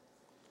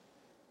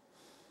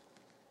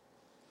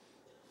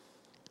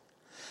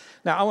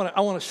 Now,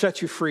 I want to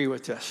set you free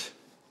with this.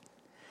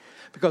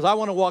 Because I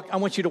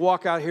want you to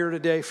walk out here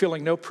today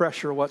feeling no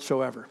pressure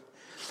whatsoever.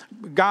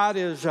 God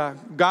is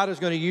going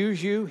to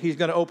use you. He's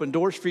going to open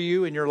doors for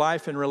you in your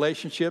life and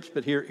relationships.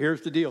 But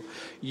here's the deal.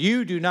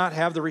 You do not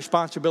have the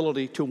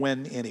responsibility to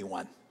win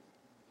anyone.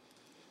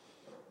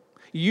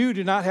 You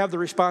do not have the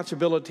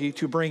responsibility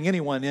to bring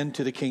anyone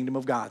into the kingdom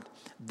of God.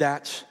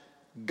 That's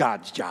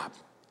God's job.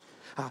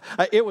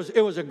 It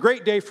was a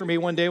great day for me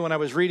one day when I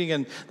was reading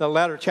in the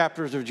latter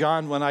chapters of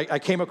John when I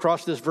came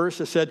across this verse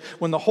that said,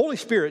 when the Holy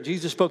Spirit,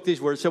 Jesus spoke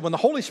these words, said, when the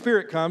Holy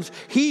Spirit comes,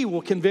 He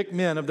will convict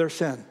men of their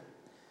sin.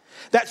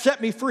 That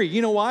set me free.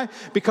 You know why?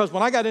 Because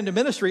when I got into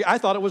ministry, I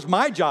thought it was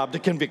my job to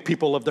convict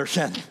people of their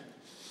sin.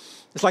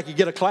 It's like you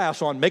get a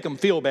class on Make Them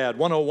Feel Bad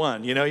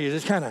 101. You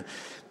just kind of...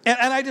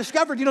 And I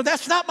discovered,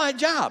 that's not my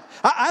job.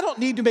 I don't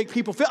need to make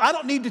people feel, I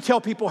don't need to tell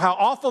people how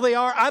awful they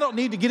are. I don't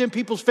need to get in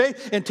people's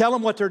face and tell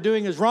them what they're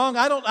doing is wrong.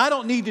 I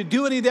don't need to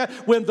do any of that.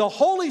 When the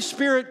Holy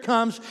Spirit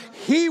comes,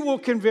 He will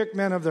convict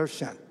men of their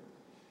sin.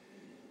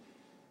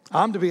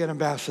 I'm to be an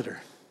ambassador.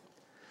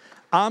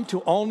 I'm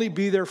to only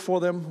be there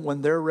for them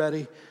when they're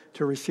ready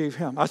to receive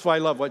Him. That's why I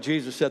love what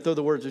Jesus said. Throw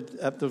those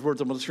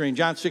words up on the screen.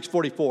 John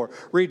 6:44.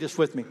 Read this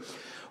with me.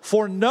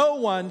 For no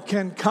one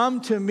can come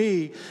to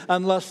me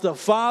unless the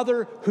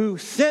Father who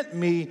sent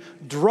me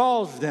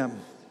draws them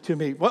to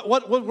me.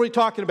 What were we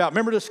talking about?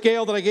 Remember the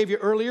scale that I gave you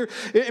earlier?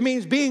 It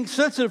means being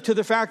sensitive to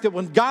the fact that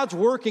when God's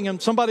working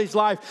in somebody's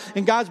life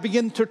and God's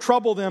beginning to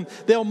trouble them,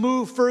 they'll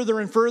move further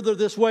and further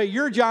this way.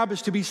 Your job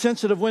is to be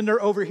sensitive when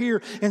they're over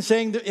here and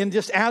saying and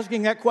just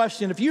asking that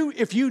question. If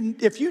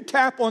you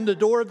tap on the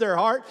door of their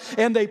heart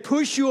and they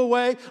push you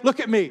away, look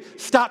at me.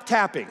 Stop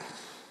tapping.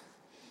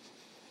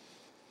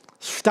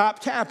 Stop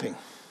tapping.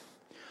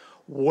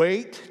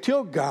 Wait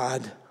till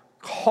God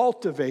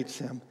cultivates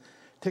them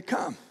to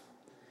come.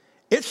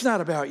 It's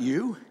not about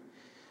you.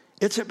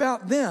 It's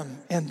about them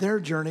and their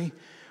journey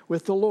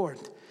with the Lord.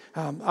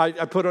 I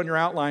put on your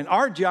outline,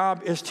 our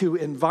job is to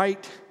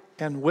invite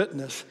and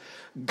witness.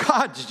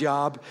 God's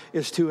job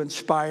is to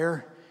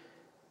inspire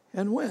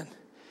and win.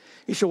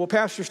 He said, well,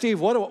 Pastor Steve,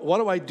 what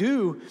do I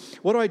do?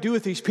 What do I do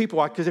with these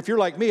people? Because if you're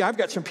like me, I've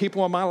got some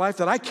people in my life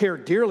that I care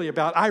dearly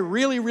about. I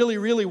really, really,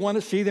 really want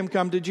to see them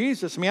come to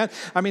Jesus.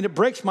 I mean, it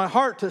breaks my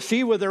heart to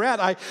see where they're at.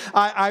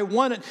 I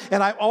want it.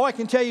 And all I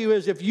can tell you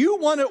is if you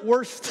want it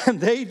worse than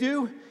they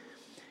do,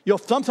 you'll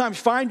sometimes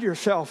find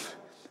yourself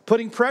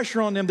putting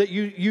pressure on them that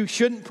you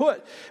shouldn't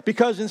put.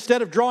 Because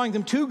instead of drawing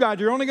them to God,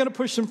 you're only going to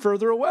push them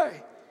further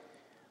away.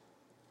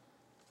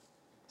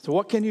 So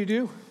what can you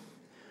do?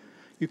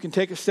 You can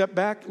take a step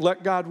back,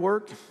 let God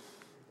work,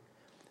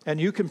 and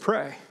you can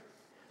pray.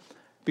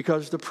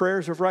 Because the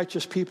prayers of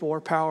righteous people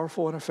are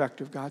powerful and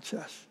effective, God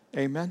says.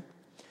 Amen?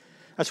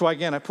 That's why,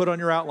 again, I put on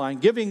your outline,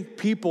 giving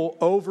people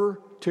over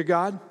to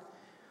God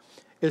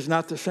is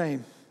not the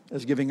same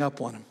as giving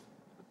up on them.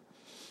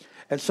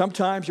 And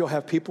sometimes you'll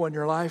have people in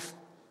your life,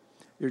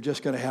 you're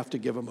just going to have to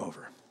give them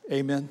over.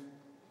 Amen?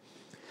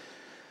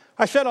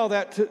 I said all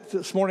that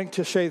this morning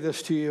to say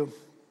this to you.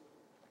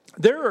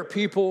 There are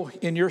people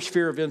in your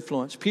sphere of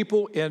influence,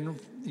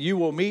 you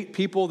will meet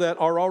people that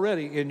are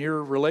already in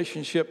your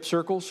relationship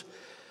circles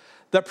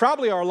that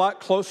probably are a lot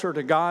closer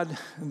to God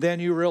than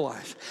you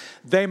realize.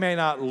 They may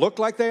not look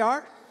like they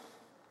are,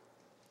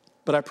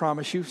 but I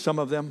promise you some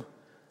of them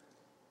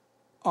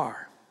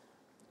are.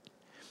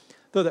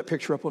 Throw that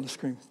picture up on the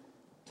screen.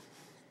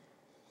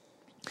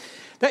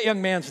 That young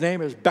man's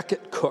name is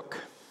Becket Cook.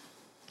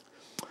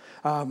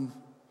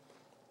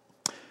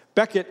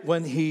 Becket,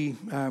 when he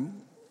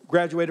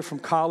graduated from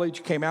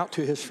college, came out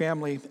to his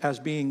family as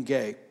being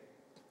gay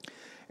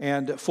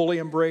and fully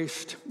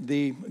embraced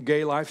the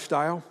gay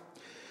lifestyle.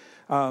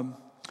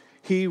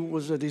 He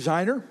was a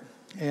designer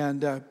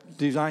and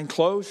designed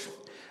clothes,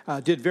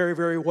 did very,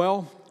 very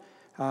well,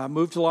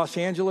 moved to Los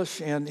Angeles,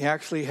 and he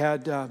actually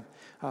had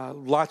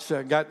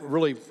got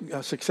really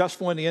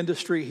successful in the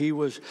industry. He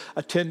was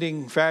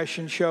attending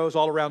fashion shows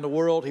all around the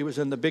world. He was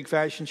in the big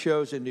fashion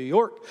shows in New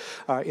York,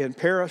 in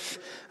Paris,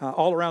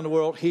 all around the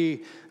world.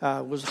 He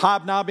was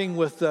hobnobbing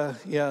with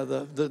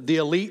the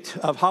elite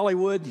of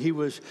Hollywood. He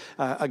was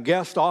a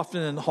guest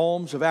often in the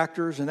homes of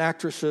actors and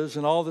actresses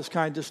and all this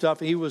kind of stuff.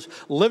 He was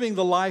living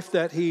the life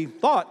that he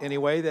thought,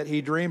 anyway, that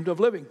he dreamed of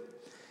living.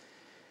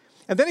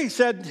 And then he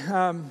said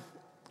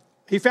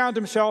he found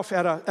himself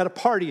at a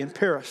party in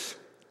Paris.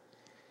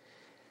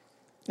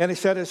 And he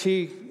said as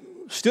he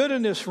stood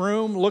in this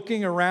room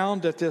looking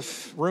around at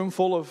this room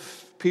full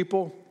of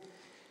people,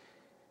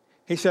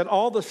 he said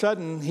all of a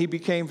sudden he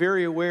became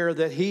very aware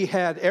that he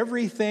had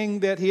everything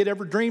that he had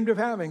ever dreamed of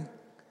having.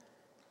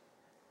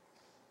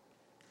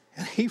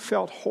 And he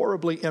felt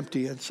horribly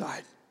empty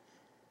inside.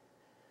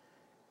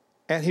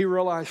 And he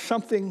realized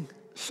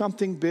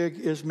something big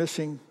is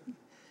missing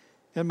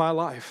in my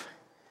life.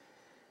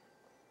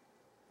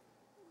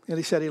 And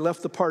he said he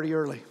left the party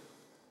early.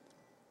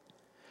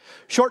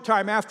 Short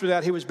time after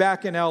that, he was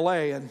back in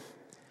L.A., and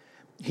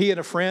he and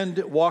a friend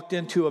walked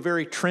into a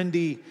very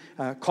trendy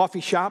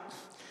coffee shop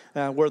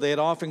where they had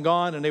often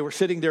gone, and they were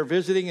sitting there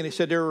visiting, and he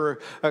said there were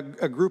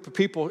a group of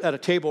people at a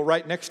table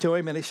right next to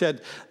him, and he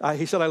said,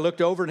 I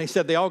looked over, and he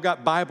said they all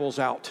got Bibles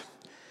out.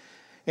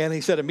 And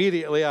he said,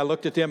 immediately I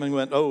looked at them and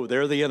went, oh,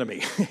 they're the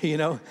enemy.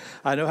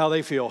 I know how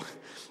they feel.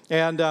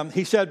 And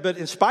he said, but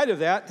in spite of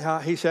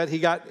that, he said he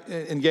got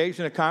engaged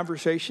in a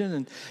conversation,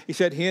 and he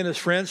said he and his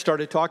friends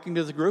started talking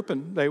to the group,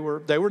 and they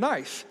were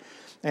nice.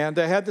 And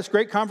they had this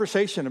great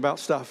conversation about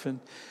stuff.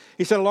 And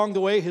he said along the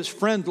way, his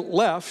friend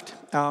left.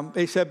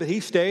 He said, but he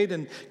stayed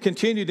and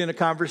continued in a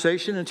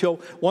conversation until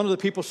one of the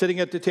people sitting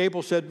at the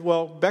table said,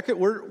 well, Beckett,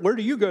 where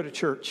do you go to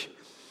church?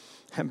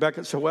 And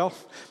Beckett said, well,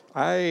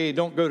 I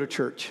don't go to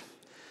church.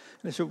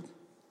 And they said,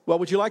 well,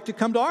 would you like to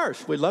come to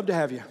ours? We'd love to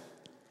have you.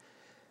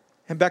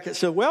 And Beckett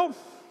said, well,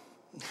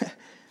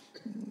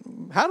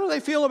 how do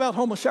they feel about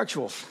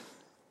homosexuals?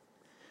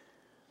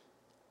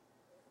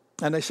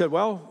 And they said,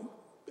 well,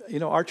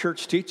 our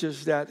church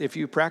teaches that if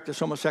you practice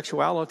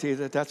homosexuality,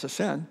 that's a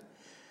sin,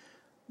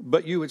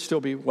 but you would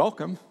still be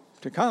welcome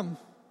to come.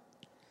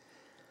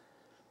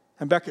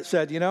 And Beckett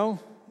said,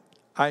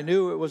 I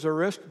knew it was a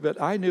risk, but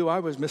I knew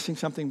I was missing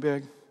something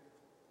big.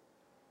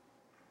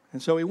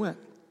 And so he went.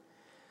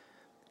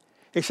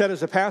 He said as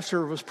the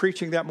pastor was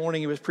preaching that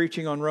morning, he was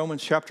preaching on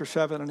Romans chapter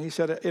 7, and he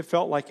said it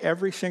felt like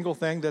every single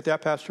thing that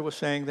pastor was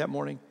saying that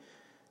morning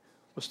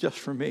was just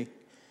for me.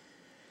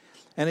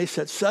 And he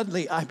said,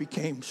 suddenly I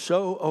became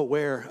so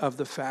aware of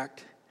the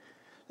fact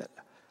that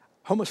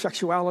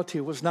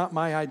homosexuality was not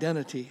my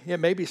identity. It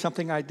may be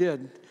something I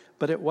did,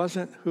 but it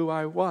wasn't who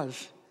I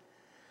was.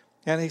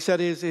 And he said,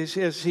 by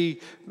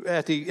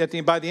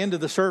the end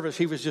of the service,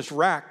 he was just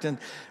racked and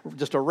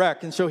just a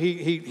wreck. And so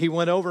he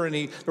went over, and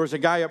there was a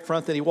guy up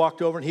front that he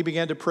walked over and he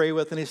began to pray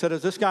with. And he said,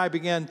 as this guy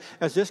began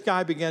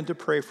to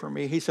pray for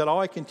me, he said, all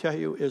I can tell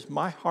you is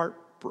my heart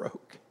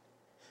broke.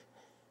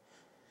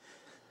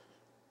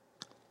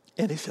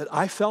 And he said,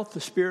 I felt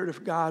the Spirit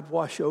of God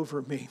wash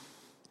over me.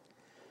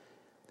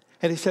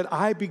 And he said,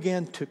 I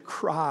began to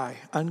cry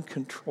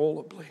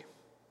uncontrollably.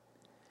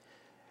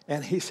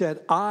 And he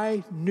said,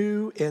 I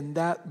knew in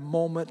that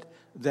moment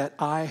that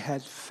I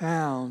had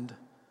found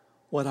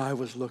what I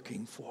was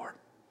looking for.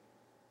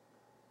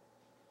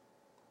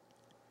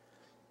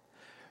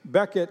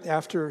 Beckett,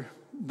 after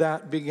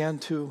that, began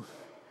to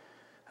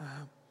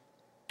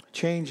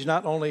change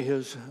not only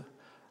his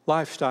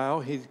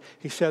lifestyle.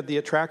 He said the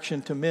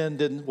attraction to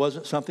men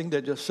wasn't something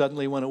that just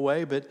suddenly went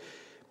away, but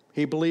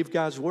he believed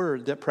God's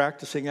word that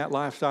practicing that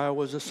lifestyle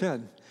was a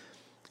sin.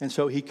 And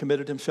so he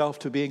committed himself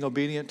to being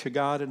obedient to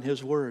God and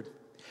his word.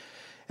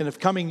 In the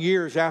coming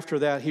years after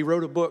that, he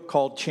wrote a book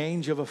called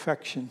Change of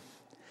Affection.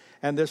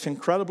 And this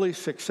incredibly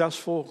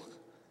successful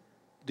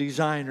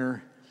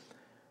designer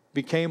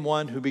became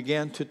one who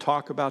began to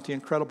talk about the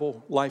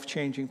incredible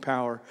life-changing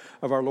power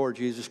of our Lord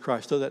Jesus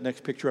Christ. Throw that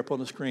next picture up on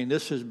the screen.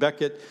 This is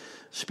Beckett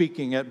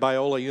speaking at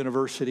Biola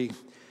University,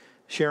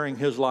 sharing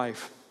his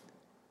life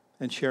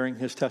and sharing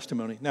his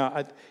testimony.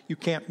 Now, you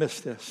can't miss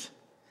this.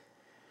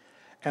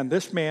 And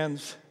this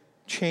man's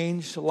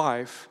changed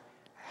life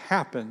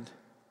happened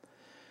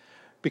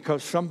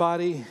because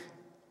somebody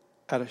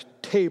at a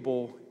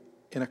table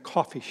in a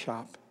coffee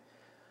shop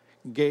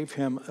gave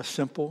him a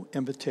simple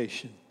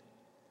invitation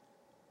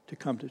to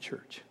come to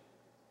church.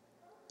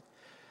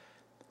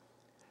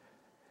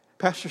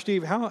 Pastor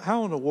Steve,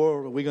 how in the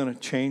world are we going to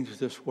change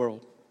this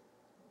world?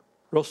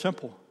 Real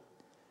simple.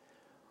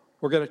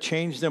 We're going to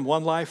change them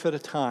one life at a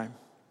time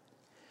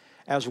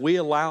as we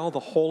allow the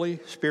Holy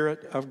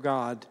Spirit of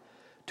God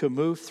to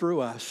move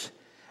through us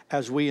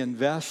as we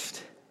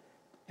invest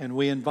and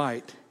we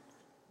invite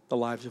the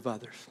lives of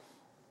others.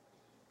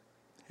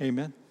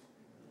 Amen.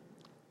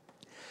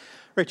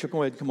 Rachel,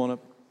 go ahead and come on up.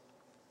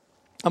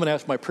 I'm going to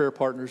ask my prayer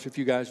partners if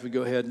you guys would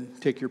go ahead and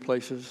take your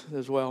places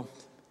as well.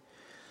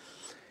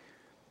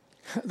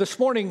 This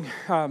morning,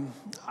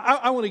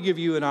 I want to give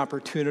you an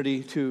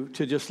opportunity to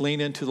just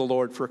lean into the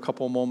Lord for a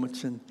couple of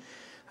moments. And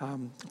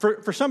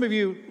for some of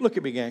you, look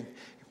at me, gang.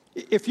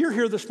 If you're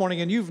here this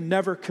morning and you've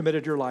never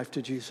committed your life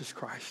to Jesus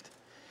Christ,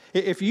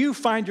 if you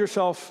find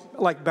yourself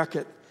like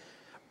Beckett,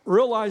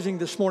 realizing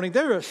this morning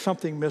there is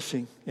something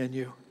missing in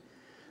you,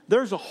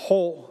 there's a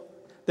hole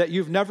that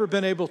you've never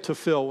been able to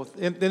fill with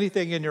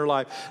anything in your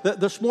life.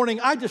 This morning,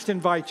 I just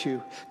invite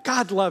you.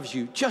 God loves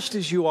you just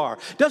as you are.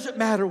 Doesn't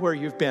matter where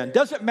you've been.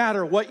 Doesn't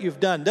matter what you've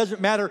done. Doesn't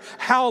matter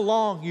how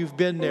long you've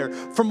been there.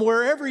 From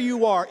wherever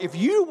you are, if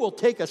you will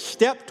take a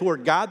step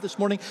toward God this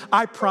morning,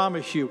 I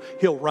promise you,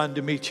 He'll run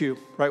to meet you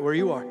right where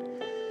you are.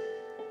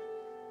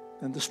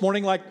 And this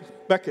morning,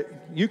 like Beckett,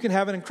 you can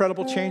have an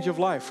incredible change of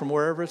life from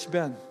wherever it's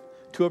been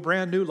to a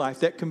brand new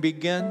life that can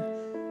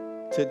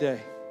begin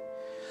today.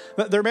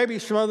 But there may be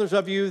some others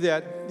of you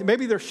that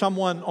maybe there's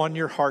someone on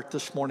your heart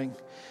this morning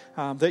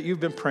that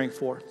you've been praying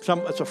for.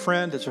 It's a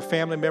friend, it's a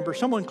family member,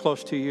 someone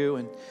close to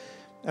you.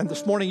 And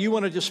this morning you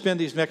want to just spend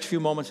these next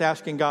few moments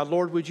asking God,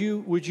 Lord, would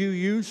you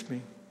use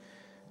me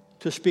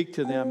to speak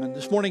to them? And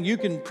this morning you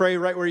can pray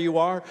right where you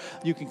are.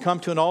 You can come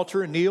to an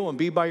altar and kneel and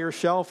be by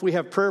yourself. We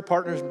have prayer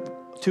partners,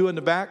 2 in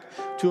the back,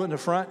 2 in the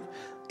front.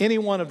 any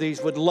one of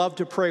these would love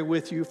to pray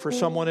with you for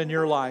someone in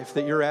your life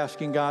that you're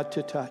asking God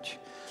to touch.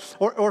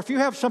 Or if you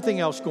have something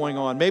else going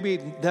on, maybe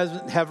it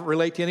doesn't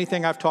relate to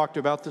anything I've talked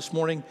about this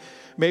morning.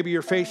 Maybe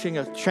you're facing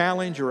a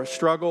challenge or a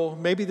struggle.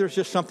 Maybe there's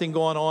just something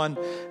going on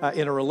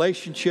in a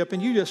relationship,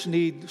 and you just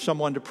need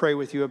someone to pray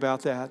with you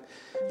about that.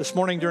 This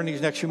morning, during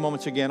these next few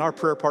moments again, our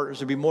prayer partners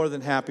would be more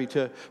than happy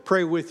to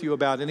pray with you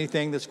about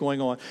anything that's going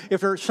on.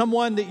 If there's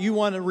someone that you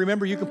want to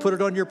remember, you can put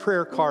it on your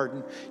prayer card,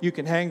 and you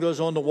can hang those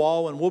on the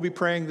wall, and we'll be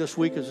praying this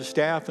week as a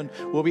staff, and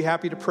we'll be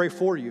happy to pray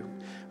for you,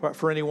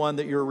 for anyone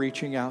that you're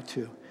reaching out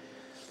to.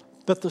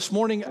 But this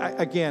morning,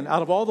 again,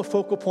 out of all the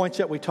focal points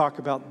that we talk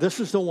about,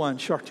 this is the one,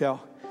 Chartel.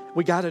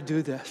 We got to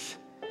do this.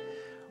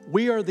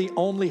 We are the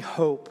only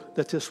hope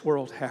that this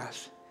world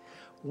has.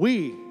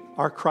 We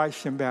are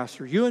Christ's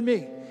ambassadors. You and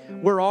me,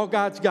 we're all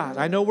God's God.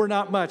 I know we're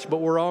not much, but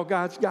we're all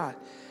God's God.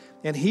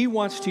 And He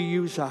wants to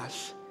use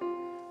us.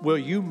 Will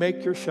you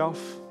make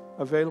yourself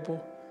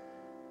available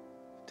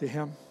to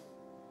Him?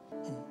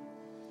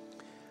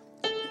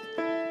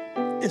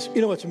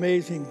 What's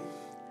amazing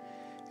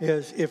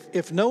is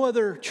if no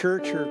other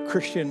church or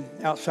Christian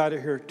outside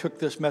of here took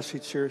this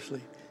message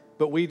seriously,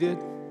 but we did,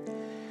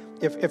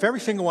 if every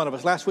single one of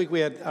us, last week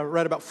we had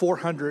read about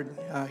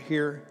 400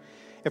 here,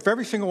 if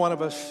every single one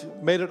of us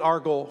made it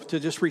our goal to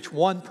just reach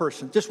one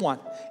person, just one,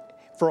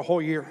 for a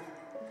whole year,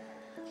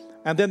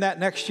 and then that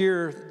next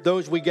year,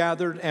 those we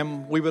gathered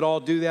and we would all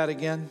do that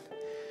again,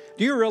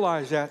 do you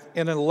realize that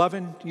in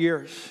 11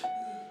 years,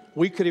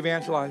 we could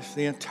evangelize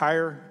the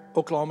entire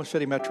Oklahoma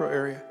City metro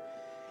area?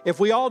 If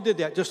we all did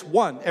that, just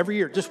one every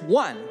year, just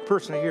one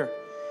person a year,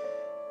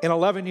 in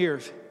 11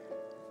 years,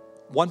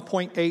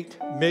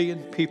 1.8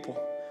 million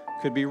people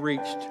could be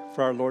reached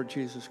for our Lord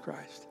Jesus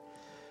Christ.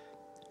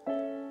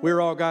 We're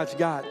all God's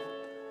God,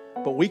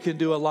 but we can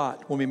do a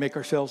lot when we make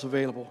ourselves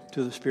available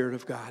to the Spirit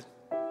of God.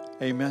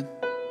 Amen.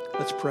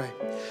 Let's pray.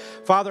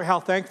 Father, how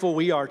thankful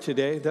we are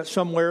today that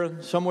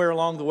somewhere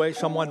along the way,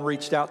 someone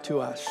reached out to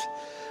us.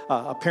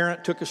 A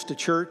parent took us to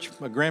church.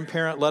 A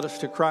grandparent led us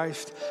to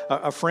Christ.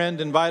 A friend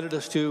invited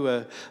us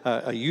to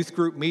a youth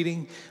group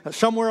meeting.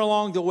 Somewhere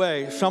along the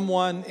way,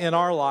 someone in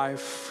our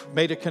life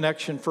made a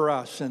connection for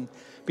us. And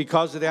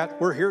because of that,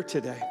 we're here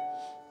today.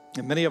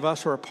 And many of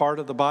us are a part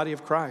of the body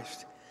of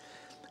Christ.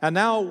 And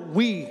now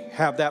we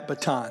have that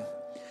baton.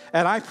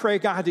 And I pray,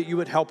 God, that you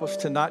would help us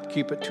to not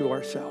keep it to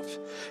ourselves.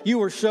 You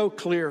were so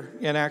clear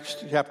in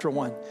Acts chapter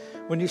 1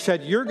 when you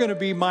said, you're going to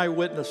be my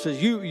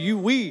witnesses.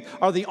 We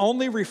are the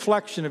only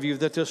reflection of you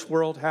that this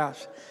world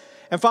has.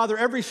 And Father,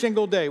 every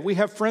single day, we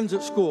have friends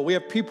at school, we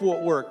have people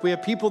at work, we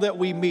have people that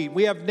we meet,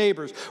 we have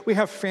neighbors, we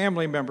have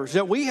family members,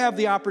 that we have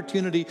the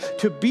opportunity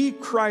to be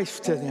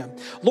Christ to them.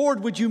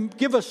 Lord, would you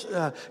give us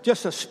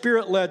just a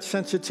Spirit-led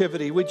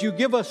sensitivity? Would you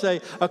give us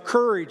a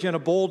courage and a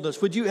boldness?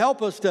 Would you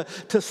help us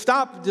to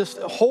stop just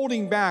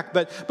holding back,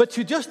 but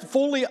to just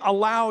fully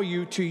allow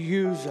you to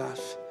use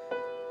us,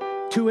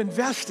 to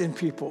invest in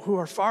people who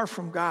are far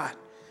from God,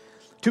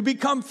 to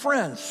become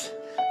friends.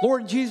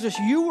 Lord Jesus,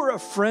 you were a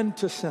friend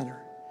to sinners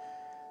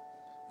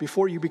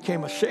before you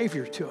became a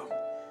Savior to them.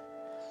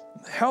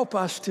 Help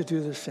us to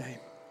do the same.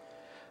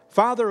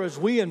 Father, as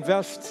we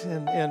invest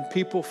in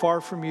people far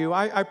from you,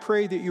 I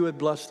pray that you would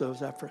bless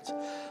those efforts.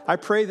 I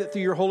pray that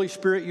through your Holy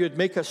Spirit, you would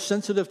make us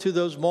sensitive to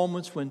those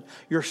moments when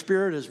your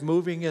Spirit is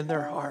moving in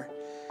their heart.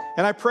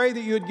 And I pray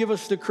that you would give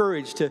us the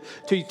courage to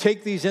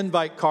take these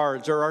invite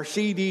cards or our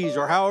CDs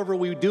or however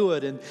we do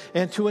it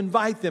and to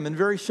invite them in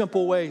very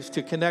simple ways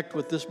to connect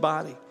with this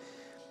body.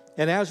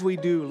 And as we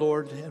do,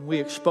 Lord, and we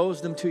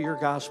expose them to your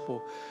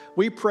gospel,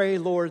 we pray,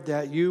 Lord,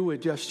 that you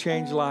would just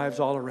change lives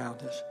all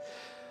around us.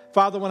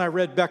 Father, when I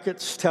read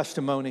Beckett's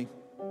testimony,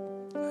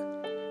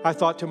 I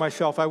thought to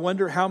myself, I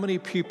wonder how many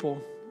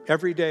people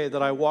every day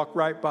that I walk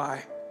right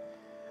by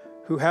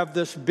who have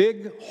this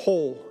big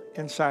hole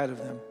inside of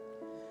them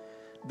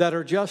that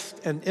are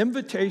just an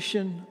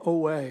invitation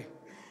away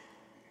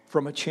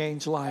from a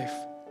changed life.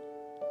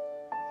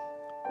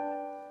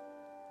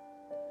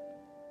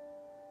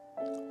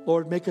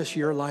 Lord, make us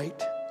your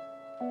light.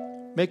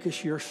 Make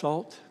us your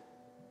salt.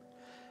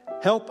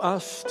 Help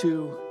us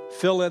to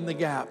fill in the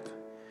gap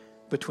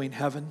between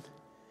heaven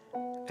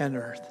and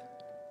earth.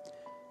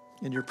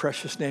 In your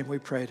precious name we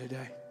pray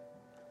today.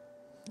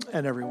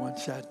 And everyone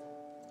said,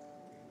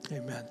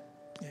 amen.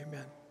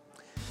 Amen.